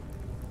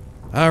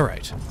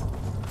 Alright.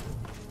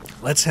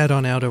 Let's head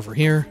on out over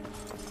here.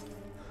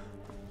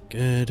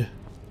 Good.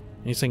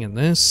 Anything in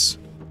this?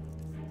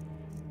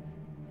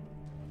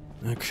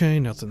 Okay,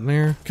 nothing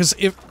there. Because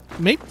if...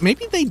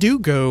 Maybe they do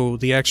go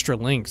the extra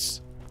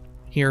length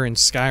here in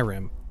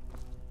Skyrim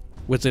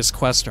with this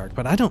quest arc,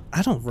 but I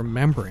don't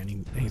remember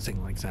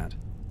anything like that.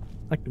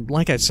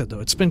 Like I said, though,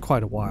 it's been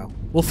quite a while.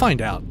 We'll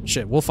find out.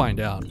 Shit, we'll find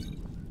out.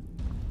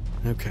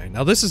 Okay,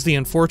 now this is the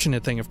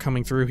unfortunate thing of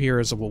coming through here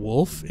as a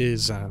wolf,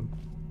 is,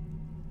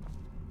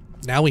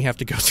 now we have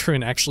to go through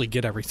and actually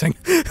get everything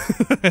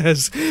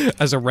as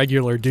a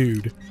regular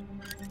dude.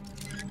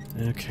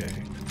 Okay.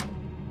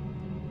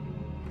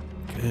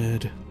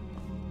 Good.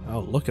 Oh,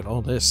 look at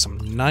all this. Some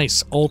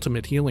nice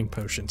ultimate healing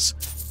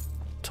potions.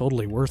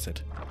 Totally worth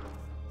it.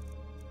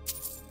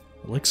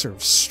 Elixir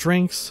of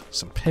strength,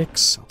 some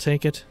picks, I'll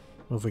take it.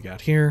 What have we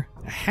got here?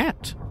 A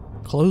hat.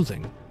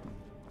 Clothing.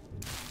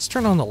 Let's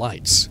turn on the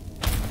lights.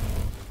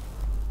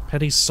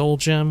 Petty soul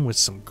gem with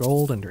some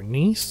gold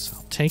underneath.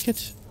 I'll take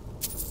it.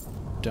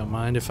 Don't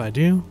mind if I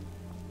do.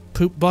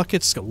 Poop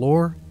buckets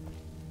galore.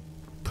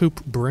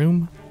 Poop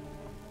broom.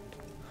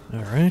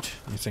 Alright,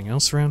 anything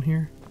else around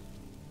here?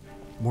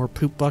 More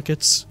poop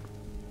buckets.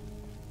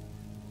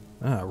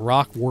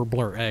 Rock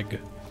warbler egg.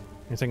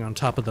 Anything on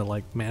top of the,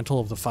 like, mantle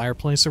of the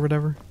fireplace or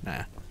whatever?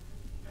 Nah.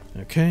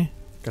 Okay.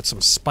 Got some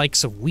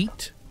spikes of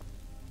wheat.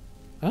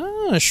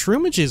 Ah,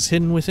 shroomages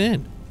hidden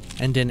within.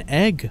 And an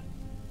egg.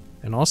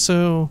 And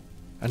also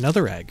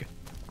another egg.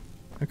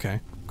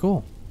 Okay,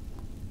 cool.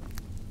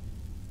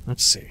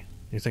 Let's see.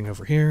 Anything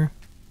over here?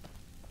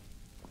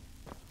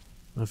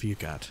 What have you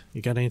got?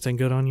 You got anything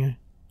good on you?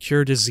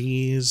 Cure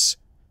disease,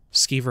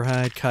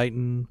 skeeverhide,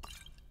 chitin.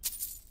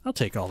 I'll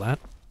take all that.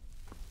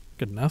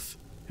 Good enough.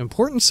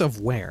 Importance of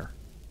wear.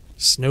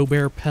 Snow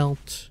bear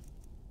pelt.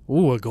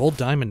 Ooh, a gold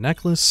diamond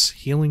necklace.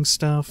 Healing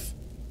stuff.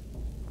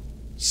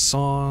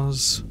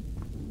 Saws.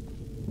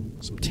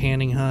 Some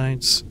tanning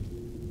hides.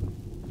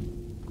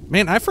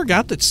 Man, I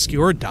forgot that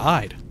Skewer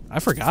died. I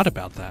forgot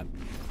about that.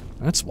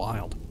 That's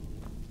wild.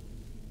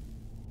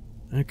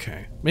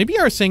 Okay. Maybe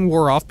our thing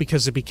wore off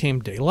because it became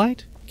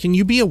daylight? Can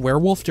you be a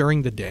werewolf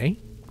during the day?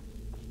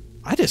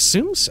 I'd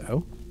assume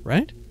so,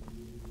 right?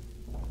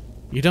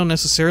 You don't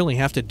necessarily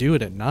have to do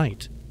it at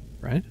night,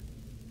 right?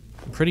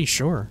 I'm pretty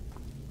sure.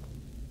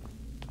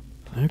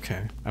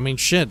 Okay. I mean,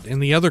 shit, in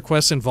the other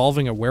quests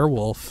involving a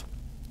werewolf,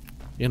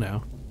 you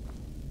know.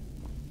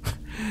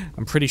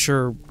 I'm pretty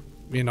sure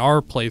in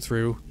our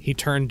playthrough, he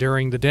turned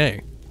during the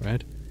day,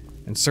 right?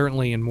 And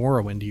certainly in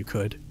Morrowind you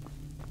could.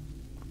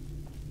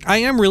 I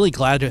am really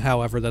glad,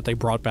 however, that they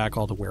brought back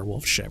all the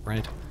werewolf shit,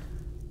 right?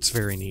 It's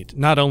very neat.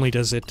 Not only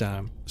does it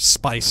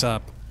spice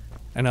up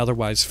an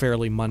otherwise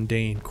fairly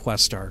mundane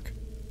quest arc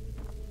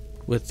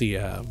with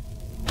the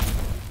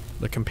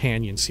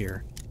companions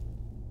here,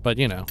 but,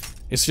 you know,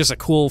 it's just a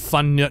cool,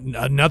 fun,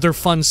 another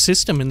fun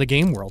system in the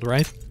game world,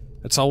 right?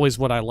 That's always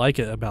what I like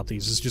about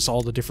these, is just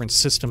all the different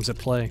systems at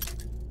play.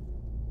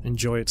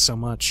 Enjoy it so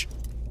much.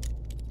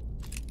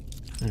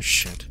 Oh,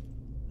 shit.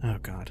 Oh,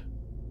 God.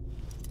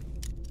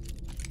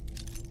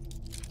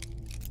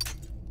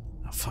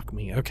 Oh, fuck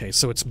me. Okay,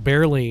 so it's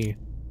barely...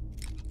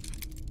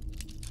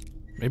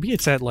 Maybe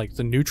it's at, like,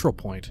 the neutral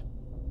point.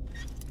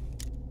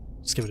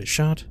 Let's give it a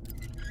shot.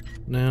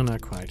 No,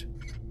 not quite.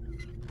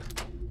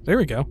 There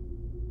we go.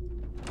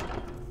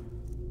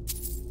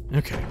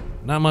 Okay,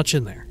 not much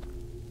in there.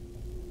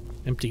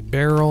 Empty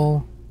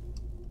barrel.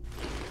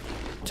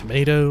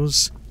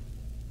 Tomatoes.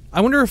 I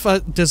wonder if,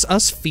 does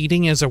us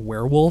feeding as a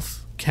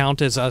werewolf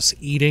count as us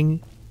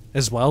eating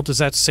as well? Does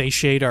that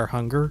satiate our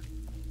hunger?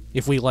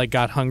 If we, like,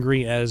 got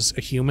hungry as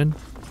a human?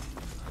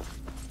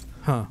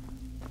 Huh.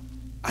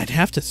 I'd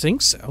have to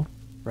think so,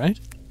 right?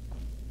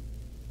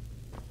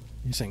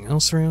 Anything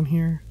else around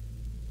here?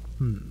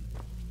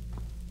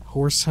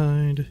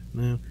 Horsehide?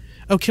 No.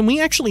 Oh, can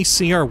we actually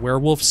see our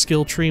werewolf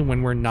skill tree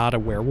when we're not a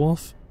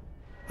werewolf?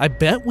 I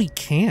bet we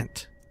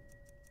can't.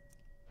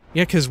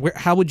 Yeah, because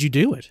how would you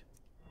do it?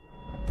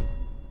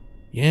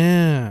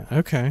 Yeah,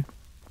 okay.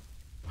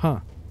 Huh.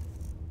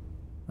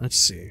 Let's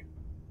see.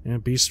 Yeah,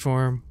 beast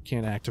form,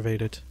 can't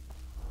activate it.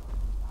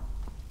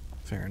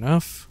 Fair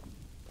enough.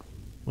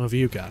 What have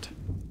you got?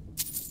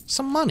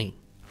 Some money.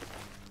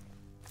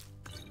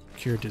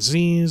 Cure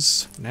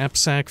disease,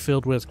 knapsack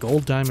filled with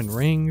gold diamond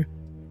ring,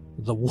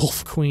 the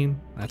wolf queen.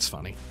 That's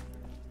funny.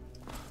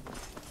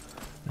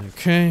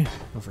 Okay,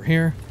 over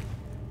here.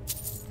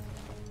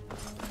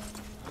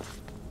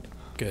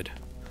 Good.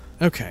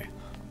 Okay.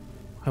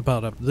 How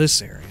about up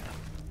this area?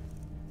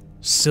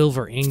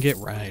 Silver ingot,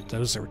 right.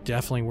 Those are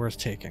definitely worth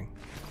taking.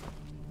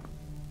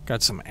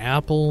 Got some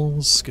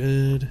apples,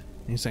 good.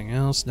 Anything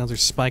else? Another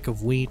spike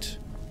of wheat.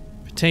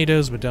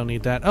 Potatoes, but don't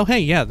need that. Oh, hey,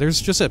 yeah,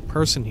 there's just a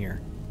person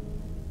here.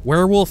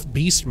 Werewolf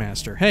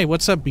Beastmaster. Hey,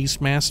 what's up,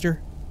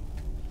 Beastmaster?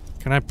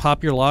 Can I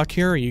pop your lock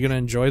here? Are you gonna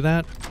enjoy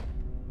that?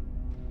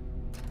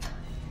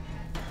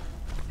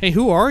 Hey,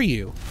 who are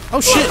you? Oh,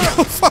 shit!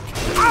 Oh, fuck!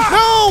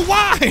 No,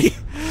 why?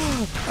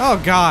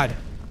 Oh, God.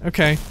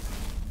 Okay.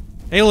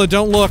 Ayla,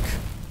 don't look.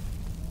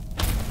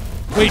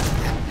 Wait,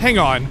 hang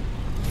on.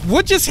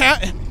 What just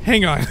happened?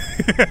 Hang on.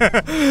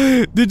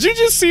 Did you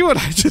just see what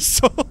I just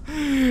saw?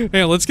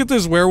 Hey, let's get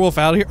this werewolf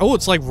out of here. Oh,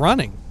 it's like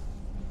running.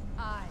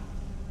 I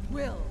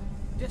will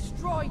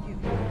destroy you.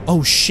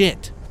 Oh,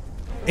 shit.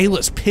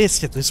 Ayla's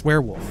pissed at this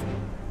werewolf.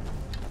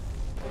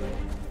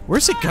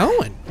 Where's it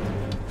going?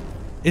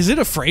 Is it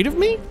afraid of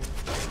me?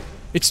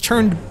 It's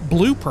turned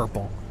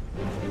blue-purple.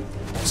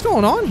 What's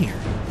going on here?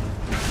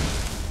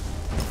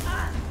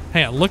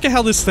 Hey, look at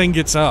how this thing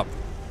gets up.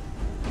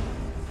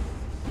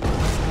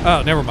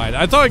 Oh, never mind.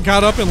 I thought it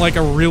got up in, like,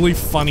 a really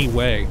funny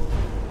way.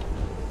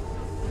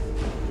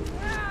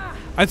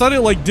 I thought it,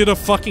 like, did a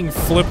fucking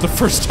flip the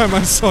first time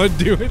I saw it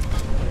do it.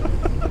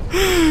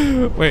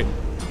 Wait.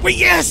 Wait,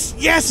 yes!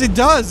 Yes, it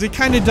does! It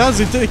kind of does.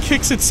 It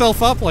kicks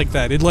itself up like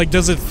that. It, like,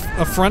 does a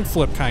front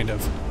flip, kind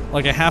of.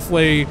 Like a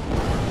halfway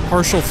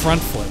partial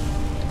front flip.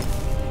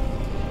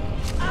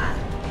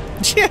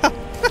 Yeah!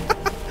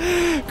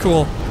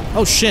 Cool.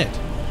 Oh, shit.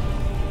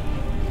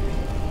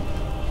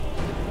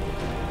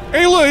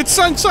 Ayla, it's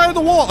inside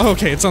the wall!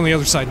 Okay, it's on the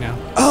other side now.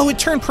 Oh, it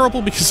turned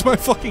purple because of my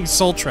fucking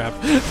soul trap.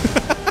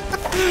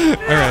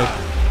 Alright.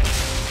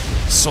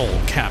 Soul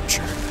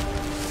captured.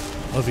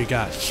 What have you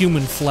got?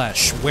 Human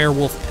flesh,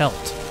 werewolf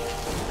pelt.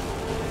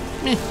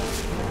 Meh.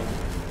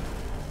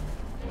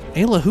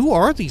 Ayla, who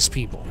are these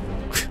people?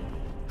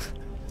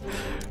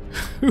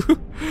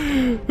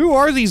 Who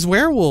are these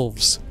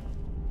werewolves?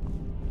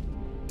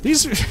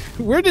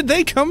 Where did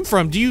they come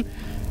from?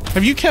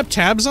 Have you kept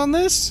tabs on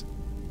this?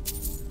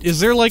 Is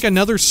there like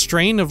another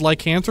strain of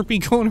lycanthropy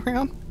going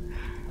around?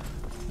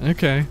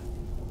 Okay.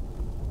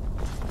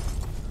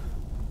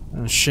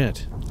 Oh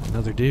shit.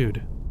 Another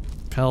dude.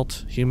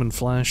 Pelt, human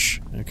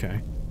flesh.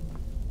 Okay.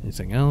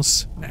 Anything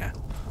else? Nah.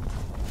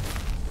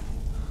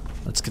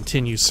 Let's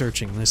continue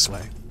searching this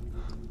way.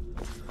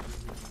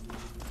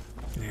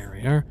 There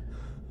we are.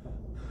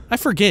 I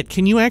forget,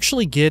 can you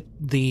actually get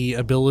the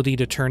ability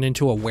to turn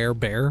into a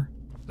werebear?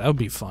 That would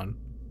be fun.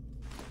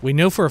 We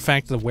know for a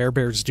fact that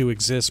werebears do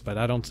exist, but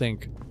I don't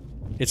think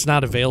it's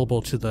not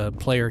available to the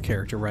player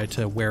character, right,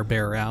 to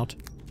werebear out.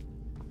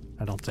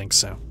 I don't think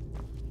so.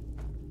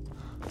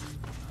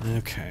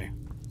 Okay.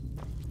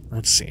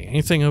 Let's see.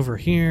 Anything over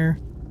here?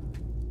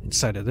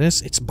 Inside of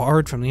this? It's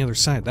barred from the other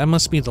side. That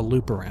must be the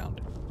loop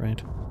around,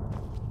 right?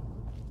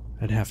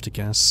 I'd have to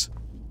guess.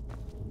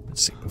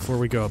 Let's see. Before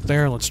we go up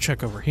there, let's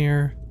check over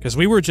here. Because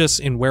we were just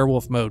in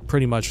werewolf mode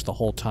pretty much the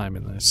whole time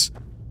in this.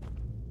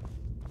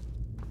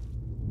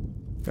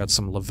 Got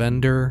some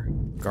lavender,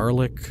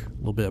 garlic, a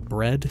little bit of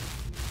bread.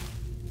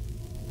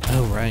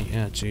 Oh, right.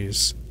 Yeah,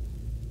 jeez.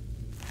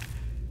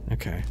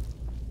 Okay.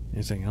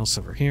 Anything else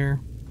over here?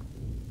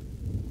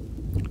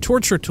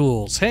 Torture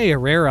tools. Hey, a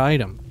rare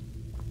item.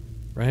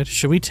 Right?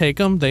 Should we take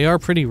them? They are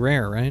pretty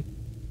rare, right?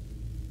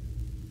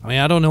 I mean,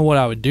 I don't know what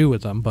I would do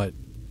with them, but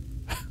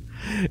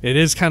it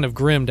is kind of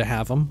grim to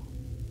have them.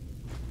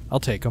 I'll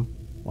take them.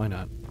 Why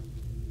not?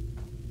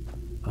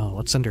 Oh,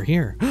 what's under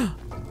here?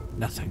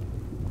 Nothing.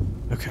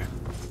 Okay.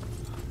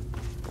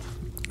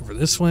 Over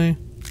this way.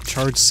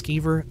 Charged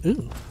skeever.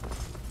 Ooh.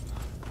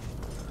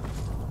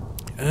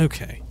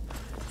 Okay.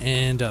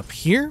 And up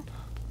here?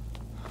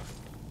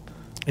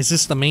 Is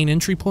this the main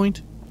entry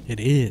point? It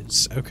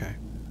is. Okay.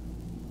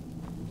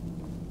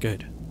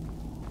 Good.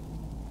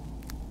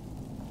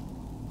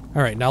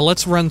 Alright, now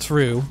let's run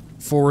through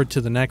forward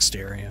to the next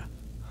area.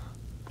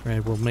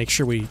 Right, we'll make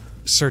sure we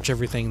search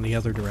everything in the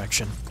other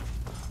direction.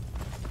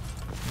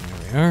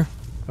 There we are.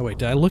 Oh wait,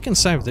 did I look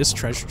inside of this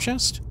treasure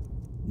chest?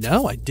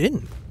 No, I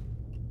didn't.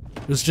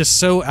 It was just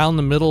so out in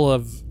the middle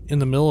of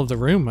the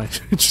room, I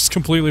just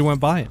completely went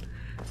by it.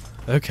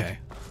 Okay.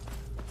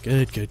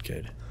 Good, good,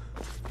 good.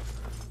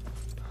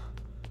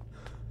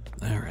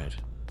 Alright,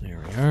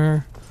 there we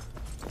are.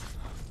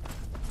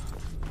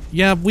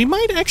 Yeah, we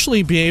might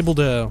actually be able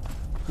to...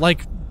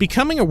 Like,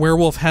 becoming a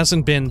werewolf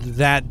hasn't been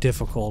that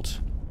difficult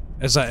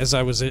as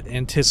I was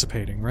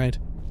anticipating, right?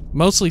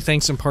 Mostly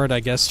thanks in part, I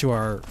guess, to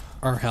our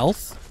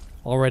health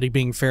already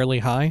being fairly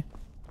high.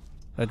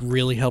 That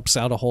really helps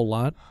out a whole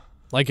lot.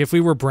 Like, if we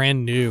were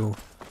brand new,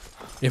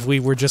 if we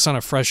were just on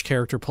a fresh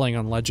character playing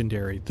on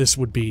Legendary, this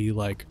would be,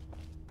 like,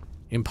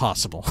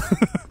 impossible.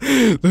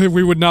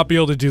 We would not be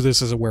able to do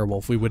this as a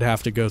werewolf. We would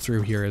have to go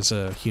through here as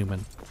a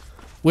human.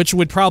 Which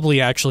would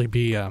probably actually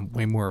be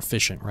way more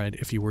efficient, right?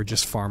 If you were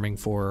just farming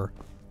for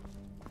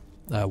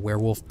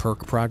werewolf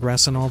perk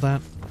progress and all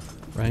that,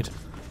 right?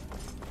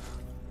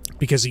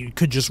 Because you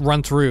could just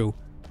run through,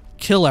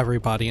 kill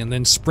everybody, and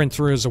then sprint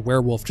through as a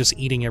werewolf, just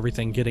eating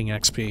everything, getting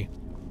XP,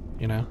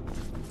 you know?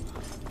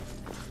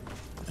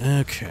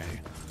 Okay.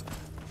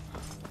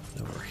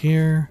 Over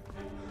here.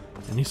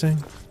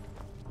 Anything?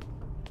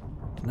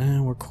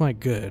 No, we're quite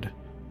good.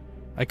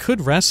 I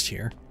could rest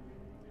here.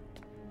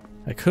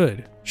 I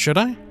could. Should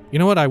I? You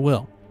know what? I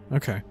will.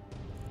 Okay.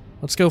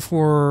 Let's go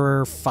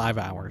for 5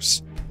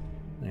 hours.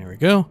 There we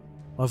go.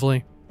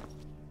 Lovely.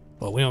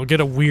 Well, we don't get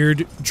a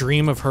weird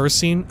dream of her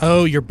scene.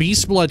 Oh, your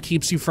beast blood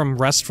keeps you from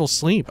restful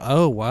sleep.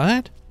 Oh,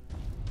 what?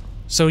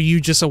 So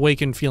you just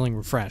awaken feeling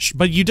refreshed.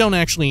 But you don't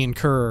actually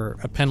incur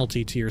a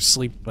penalty to your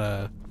sleep,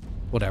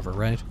 whatever,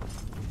 right?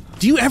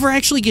 Do you ever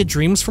actually get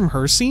dreams from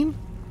her scene?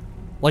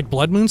 Like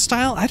Blood Moon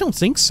style? I don't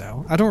think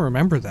so. I don't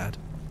remember that.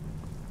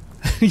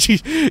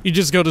 You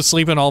just go to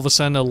sleep and all of a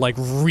sudden a like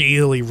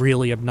really,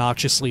 really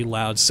obnoxiously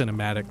loud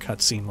cinematic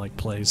cutscene like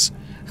plays.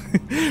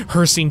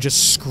 Her scene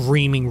just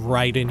screaming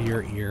right into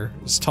your ear.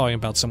 It's talking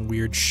about some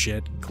weird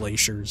shit,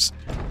 glaciers.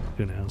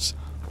 Who knows?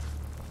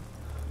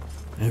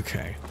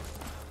 Okay.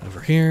 Over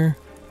here.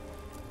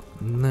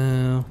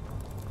 No.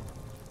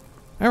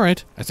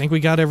 Alright, I think we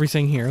got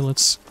everything here.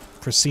 Let's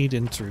proceed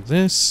in through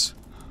this.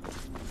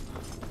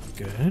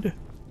 Good.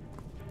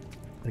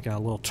 They got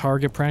a little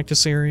target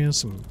practice area,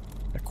 some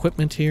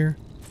equipment here.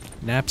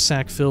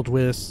 Knapsack filled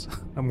with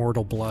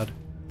immortal blood.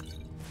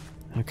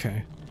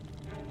 Okay.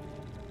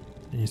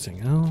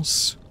 Anything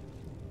else?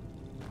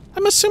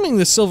 I'm assuming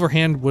the Silver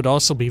Hand would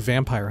also be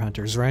vampire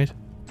hunters, right?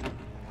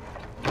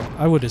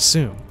 I would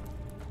assume.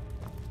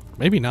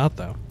 Maybe not,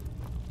 though.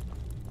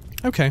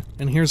 Okay,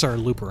 and here's our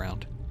loop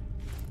around.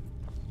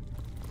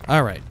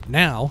 Alright,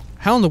 now,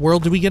 how in the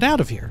world do we get out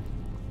of here?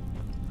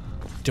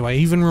 Do I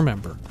even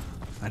remember?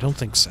 I don't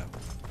think so.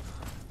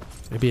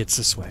 Maybe it's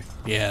this way.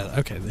 Yeah,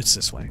 okay, it's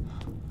this way.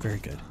 Very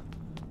good.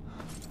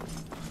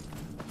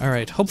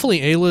 Alright,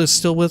 hopefully Ayla is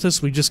still with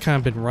us. We've just kind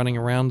of been running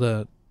around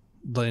the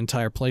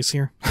entire place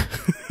here.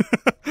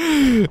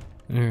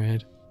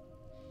 Alright.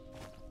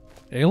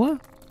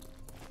 Ayla?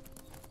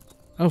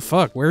 Oh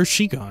fuck, where's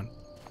she gone?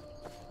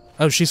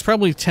 Oh, she's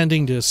probably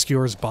tending to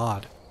Skewer's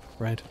bod,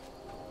 right?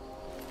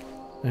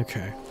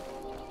 Okay.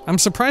 I'm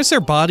surprised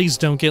their bodies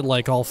don't get,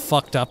 like, all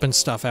fucked up and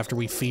stuff after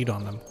we feed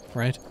on them,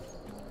 right?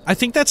 I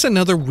think that's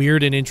another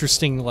weird and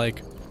interesting,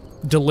 like,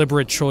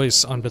 deliberate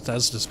choice on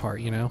Bethesda's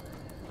part, you know?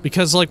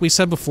 Because, like we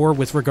said before,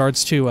 with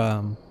regards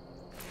to,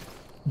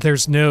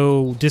 there's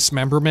no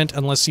dismemberment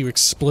unless you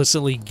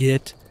explicitly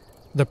get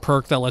the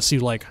perk that lets you,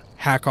 like,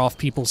 hack off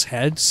people's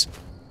heads.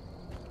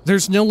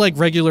 There's no, like,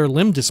 regular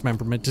limb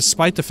dismemberment,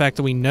 despite the fact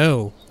that we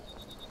know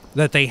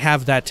that they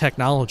have that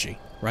technology,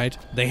 right?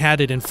 They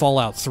had it in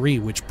Fallout 3,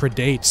 which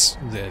predates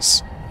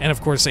this. And,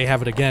 of course, they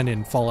have it again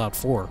in Fallout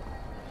 4.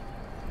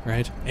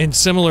 right? And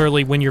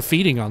similarly, when you're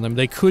feeding on them,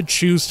 they could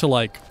choose to,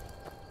 like,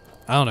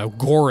 I don't know,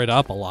 gore it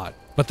up a lot,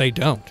 but they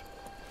don't.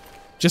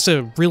 Just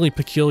a really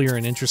peculiar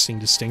and interesting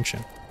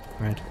distinction,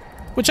 right?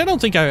 Which I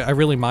don't think I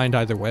really mind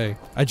either way.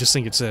 I just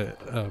think it's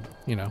a,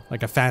 you know,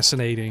 like a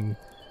fascinating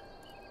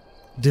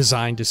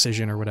design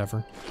decision or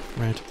whatever,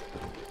 right?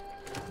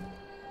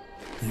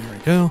 There we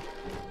go.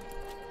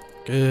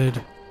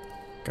 Good.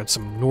 Got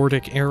some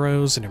Nordic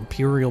arrows, an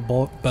Imperial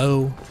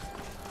bow.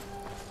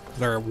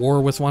 They're at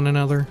war with one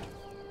another.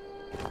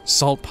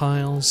 Salt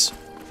piles.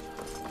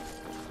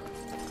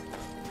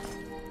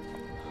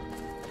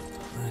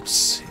 Let's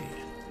see.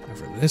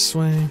 Over this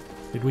way.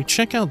 Did we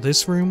check out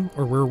this room,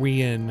 or were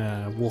we in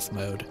wolf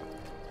mode?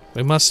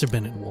 We must have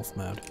been in wolf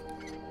mode.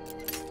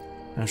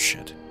 Oh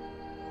shit.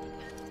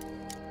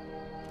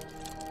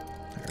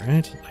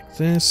 Alright, like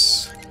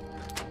this.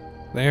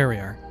 There we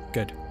are.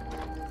 Good.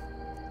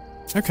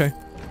 Okay.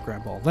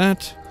 Grab all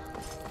that.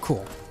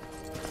 Cool.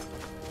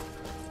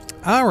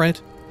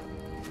 Alright.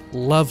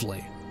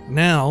 Lovely.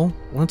 Now,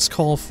 let's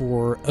call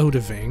for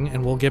Odaving,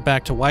 and we'll get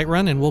back to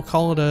Whiterun, and we'll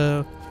call it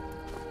a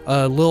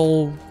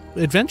little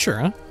adventure,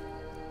 huh?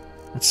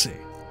 Let's see.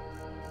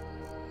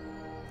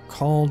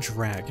 Call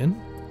Dragon.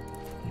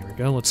 Here we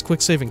go. Let's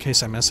quick save in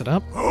case I mess it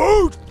up.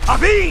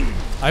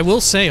 I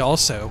will say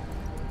also,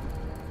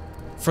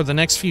 for the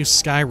next few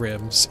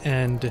Skyrims,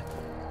 and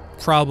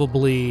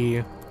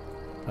probably...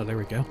 Oh, there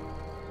we go.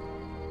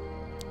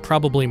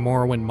 Probably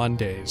Morrowind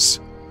Mondays.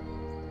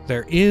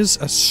 There is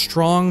a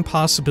strong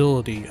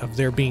possibility of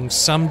there being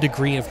some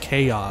degree of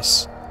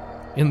chaos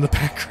in the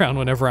background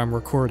whenever I'm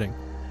recording.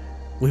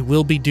 We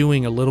will be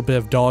doing a little bit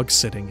of dog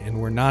sitting, and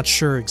we're not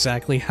sure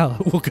exactly how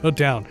it will go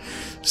down.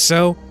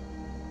 So,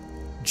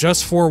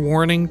 just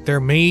forewarning, there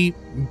may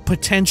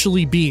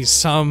potentially be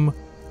some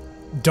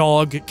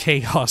dog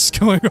chaos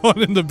going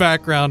on in the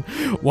background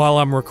while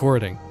I'm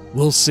recording.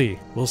 We'll see.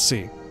 We'll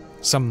see.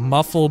 Some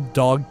muffled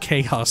dog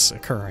chaos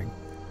occurring.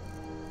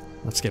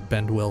 Let's get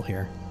Bend Will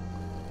here.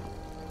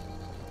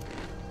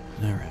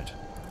 Alright.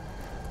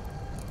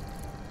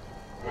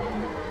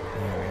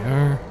 There we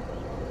are.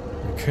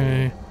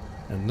 Okay.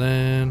 And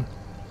then...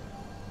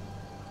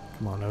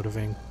 Come on,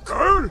 Odaving.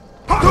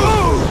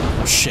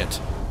 Oh, shit.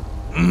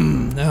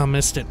 No,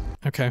 missed it.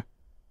 Okay.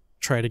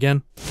 Try it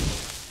again.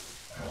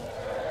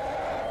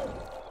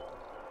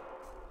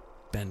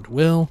 Bend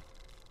Will.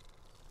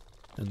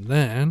 And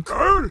then...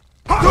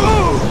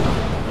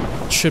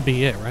 Should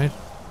be it, right?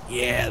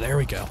 Yeah, there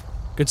we go.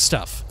 Good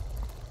stuff.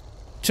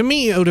 To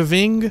me,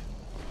 Odaving...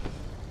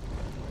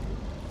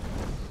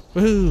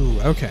 Ooh,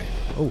 okay.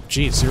 Oh,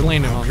 jeez, you're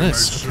landing on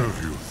this.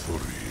 Okay.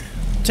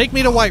 Take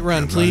me to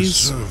Whiterun,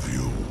 please.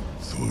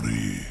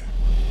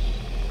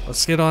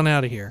 Let's get on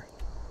out of here.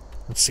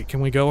 Let's see, can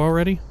we go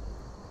already?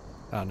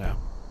 Oh, no.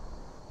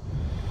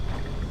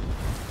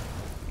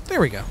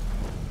 There we go.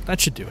 That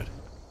should do it.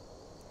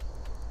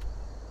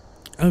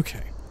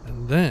 Okay,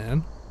 and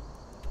then...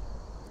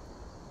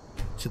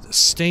 to the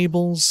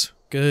stables.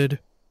 Good.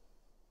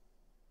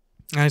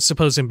 I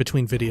suppose in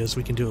between videos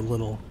we can do a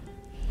little...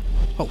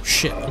 Oh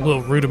shit, a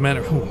little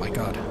rudimentary... Oh my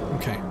god.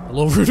 Okay, a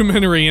little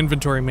rudimentary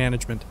inventory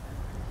management.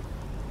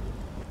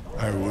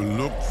 I will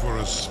look for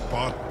a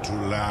spot to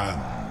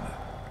land.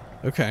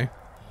 Okay.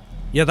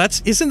 Yeah,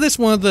 that's... Isn't this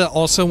one of the...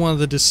 Also one of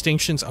the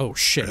distinctions... Oh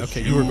shit,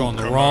 okay, you were going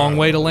the wrong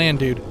way to land,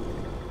 dude.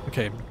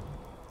 Okay,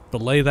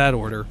 belay that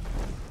order.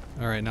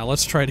 Alright, now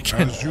let's try it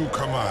again. As you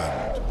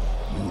command,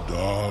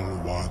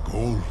 Udal wa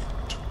gold.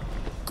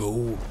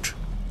 Gold.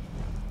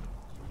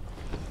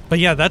 But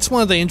yeah, that's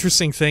one of the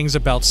interesting things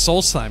about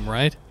Solstheim,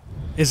 right?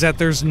 Is that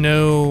there's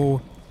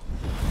no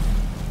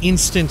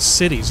instant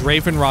cities.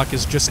 Raven Rock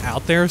is just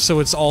out there, so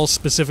it's all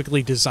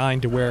specifically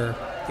designed to where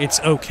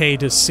it's okay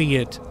to see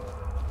it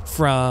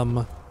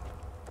from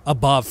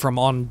above,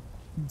 from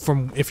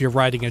if you're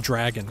riding a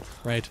dragon,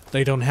 right?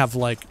 They don't have,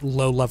 like,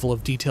 low level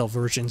of detail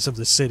versions of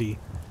the city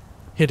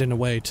hidden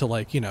away to,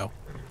 like, you know,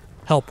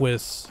 help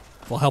with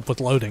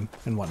loading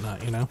and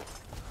whatnot, you know?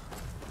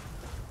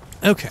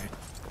 Okay.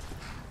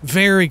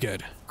 Very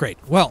good. Great.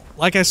 Well,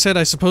 like I said,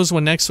 I suppose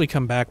when next we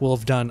come back, we'll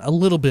have done a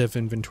little bit of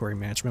inventory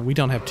management. We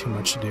don't have too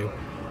much to do.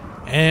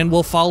 And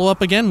we'll follow up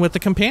again with the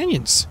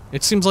companions.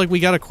 It seems like we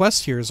got a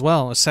quest here as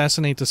well.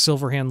 Assassinate the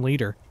Silverhand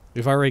leader.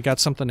 We've already got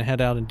something to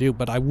head out and do,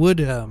 but I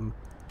would,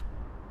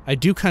 I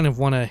do kind of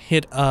want to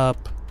hit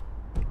up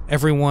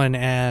everyone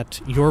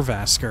at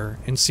Jorvaskr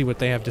and see what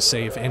they have to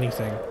say, if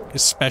anything.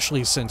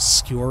 Especially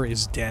since Skjor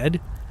is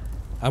dead.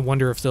 I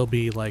wonder if there'll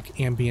be, like,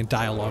 ambient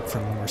dialogue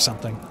from him or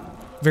something.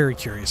 Very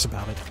curious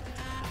about it.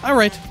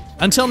 Alright,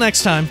 until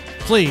next time,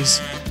 please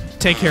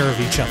take care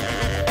of each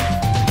other.